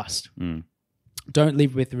your past. Don't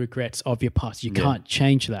live with the regrets of your past. You can't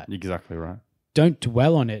change that. Exactly right. Don't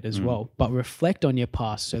dwell on it as well, but reflect on your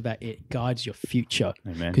past so that it guides your future.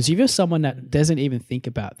 Amen. Because if you're someone that doesn't even think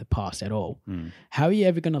about the past at all, how are you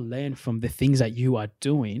ever going to learn from the things that you are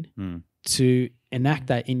doing to enact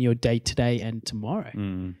that in your day today and tomorrow?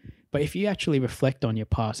 But if you actually reflect on your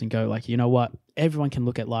past and go like, you know what, everyone can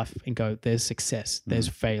look at life and go, there's success, there's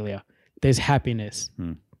failure, there's happiness,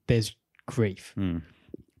 there's grief.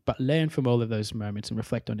 But learn from all of those moments and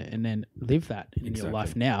reflect on it and then live that in your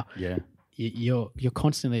life now. Yeah. You're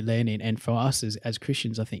constantly learning. And for us as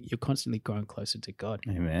Christians, I think you're constantly growing closer to God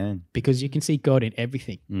Amen. because you can see God in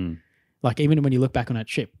everything. Like even when you look back on that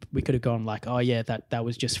trip, we could have gone like, oh yeah, that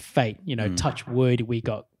was just fate. Touch wood, we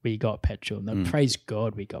got petrol. No, praise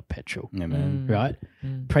God, we got petrol. Amen. Right?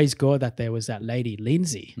 Praise God that there was that lady,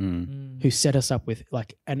 Lindsay, who set us up with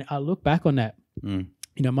like, and I look back on that,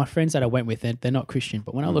 my friends that I went with, they're not Christian,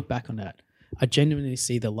 but when I look back on that, I genuinely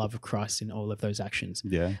see the love of Christ in all of those actions.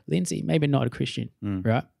 Yeah. Lindsay, maybe not a Christian,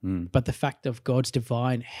 right? But the fact of God's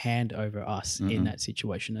divine hand over us in that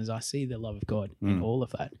situation, as I see the love of God in all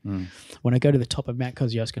of that. When I go to the top of Mount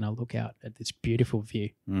Kosciuszko and I look out at this beautiful view,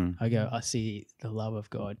 I see the love of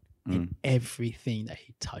God in everything that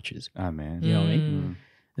He touches. Amen. You know what I mean?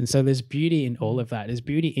 And so there's beauty in all of that. There's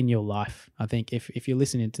beauty in your life. I think if you're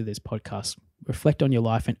listening to this podcast, reflect on your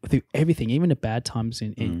life and through everything, even the bad times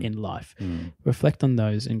in life, reflect on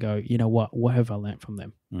those and go, you know what have I learned from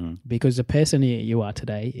them? Because the person you are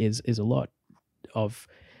today is a lot of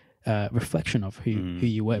reflection of who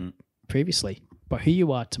you were previously. But who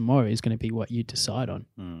you are tomorrow is going to be what you decide on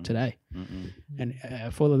today. And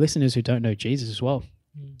for the listeners who don't know Jesus as well,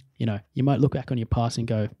 you might look back on your past and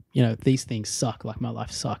go, these things suck, like my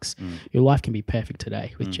life sucks. Your life can be perfect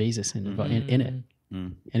today with Jesus in it.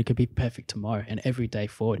 And it could be perfect tomorrow and every day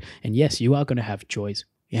forward. And yes, you are going to have joys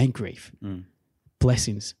and grief.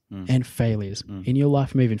 blessings and failures in your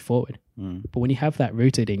life moving forward. But when you have that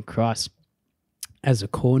rooted in Christ as a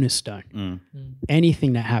cornerstone,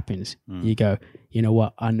 anything that happens, you go, you know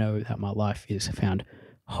what? I know that my life is found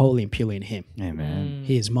wholly and purely in Him. Amen.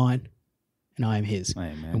 He is mine and I am His.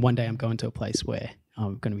 Amen. And one day I'm going to a place where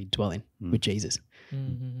I'm going to be dwelling with Jesus.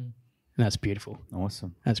 And that's beautiful.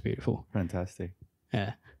 Awesome. That's beautiful. Fantastic.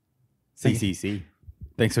 Yeah. CCC.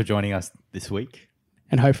 Thanks for joining us this week.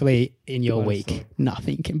 And hopefully in your week,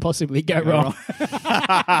 nothing can possibly go wrong.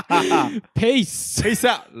 Peace. Peace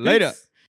out. Later.